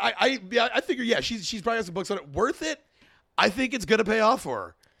 Yeah, I figure, she's probably got some books on it. Worth it? I think it's going to pay off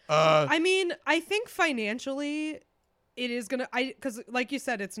for her. I mean, I think financially it is going to, because like you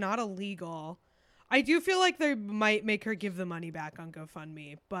said, it's not illegal. I do feel like they might make her give the money back on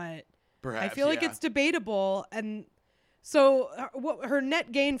GoFundMe, but perhaps, I feel like it's debatable. And so her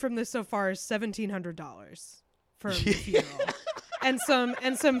net gain from this so far is $1,700 for a funeral. and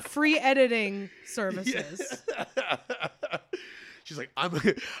some free editing services. Yeah. She's like, I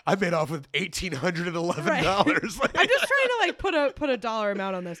made off with $1,811. Right. I'm just trying to put a dollar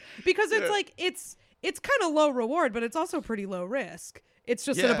amount on this because it's like it's kind of low reward, but it's also pretty low risk. It's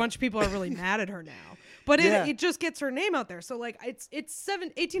just that a bunch of people are really mad at her now, but it just gets her name out there. So like it's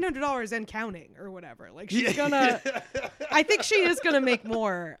 $1,800 and counting or whatever. Like she's gonna, I think she is gonna make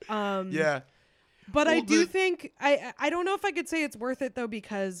more. Yeah, but I do think I don't know if I could say it's worth it though,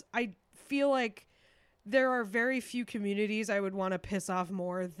 because I feel like there are very few communities I would want to piss off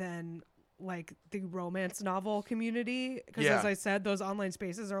more than like the romance novel community. Because as I said, those online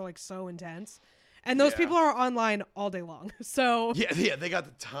spaces are like so intense. And those people are online all day long. So yeah, they got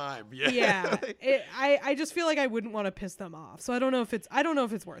the time. I just feel like I wouldn't want to piss them off. So I don't know if it's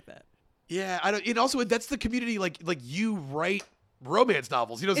worth it. Yeah, I don't. And also, that's the community. Like you write romance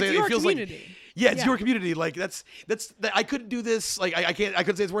novels. You know what I'm saying? Your it feels community. Like it's your community. Like that's I couldn't do this. Like I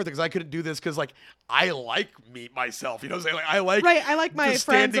couldn't say it's worth it because I couldn't do this because like I like me myself. You know what I'm saying? Like I like my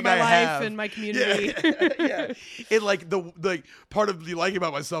friends in my life and my community. Yeah. And like the part of me liking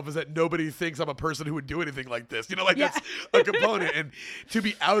about myself is that nobody thinks I'm a person who would do anything like this. You know, like that's a component. And to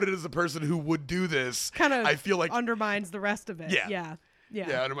be outed as a person who would do this, kind of, I feel like undermines the rest of it. Yeah.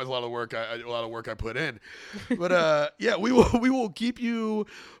 Yeah, undermines a lot of work. A lot of work I put in, but we will keep you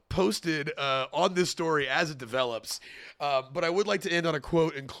posted on this story as it develops. But I would like to end on a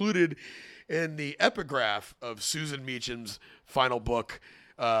quote included in the epigraph of Susan Meacham's final book,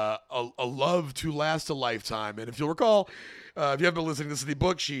 "A Love to Last a Lifetime." And if you'll recall, if you haven't been listening to this in the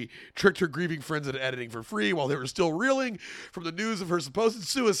book, she tricked her grieving friends into editing for free while they were still reeling from the news of her supposed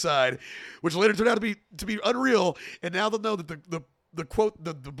suicide, which later turned out to be unreal. And now they'll know that the quote,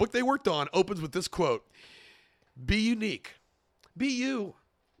 the book they worked on opens with this quote: "Be unique, be you,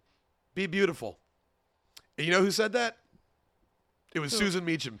 be beautiful." And you know who said that? It was Susan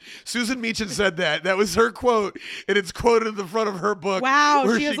Meacham. Susan Meacham said that. That was her quote, and it's quoted in the front of her book. Wow,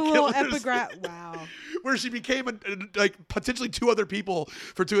 she has a little epigraph. Wow. Where she became like potentially two other people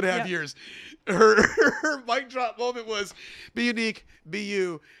for 2.5 years. Her mic drop moment was: "Be unique, be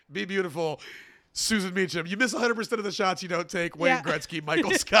you, be beautiful." Susan Meacham. You miss 100% of the shots you don't take. Wayne Gretzky,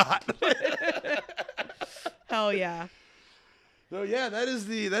 Michael Scott. Hell yeah. So yeah, that is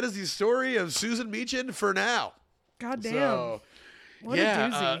the story of Susan Meacham for now. God damn. So, what a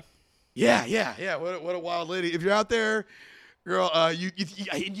doozy. Yeah. What a wild lady. If you're out there, girl,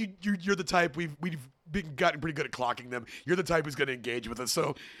 you're the type we've gotten pretty good at clocking them. You're the type who's going to engage with us.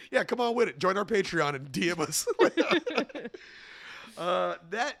 So yeah, come on with it. Join our Patreon and DM us.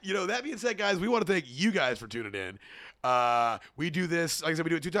 That being said, guys, we want to thank you guys for tuning in. We do this, like I said, we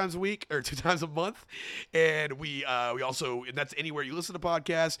do it 2 times a week or 2 times a month. And we also, and that's anywhere you listen to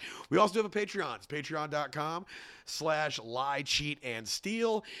podcasts. We also do have a Patreon. It's patreon.com/lie, cheat, and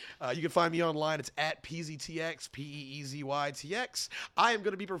steal. You can find me online. It's at PZTX, PEEZYTX. I am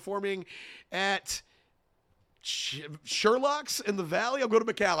going to be performing at Sherlock's in the Valley. I'm going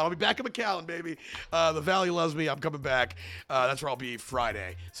to McAllen. I'll be back in McAllen, baby. The Valley loves me. I'm coming back. That's where I'll be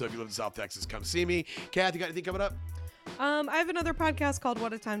Friday. So if you live in South Texas, come see me. Kath, you got anything coming up? I have another podcast called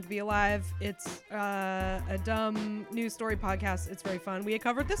What a Time to Be Alive. It's a dumb news story podcast. It's very fun. We had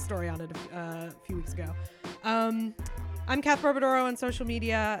covered this story on it a few weeks ago. I'm Kath Barbadoro on social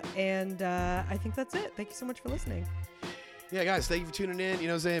media, and I think that's it. Thank you so much for listening. Yeah, guys, thank you for tuning in. You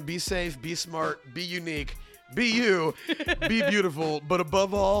know what I'm saying? Be safe, be smart, be unique, be you, be beautiful, but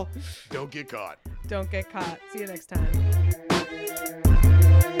above all, don't get caught. Don't get caught. See you next time.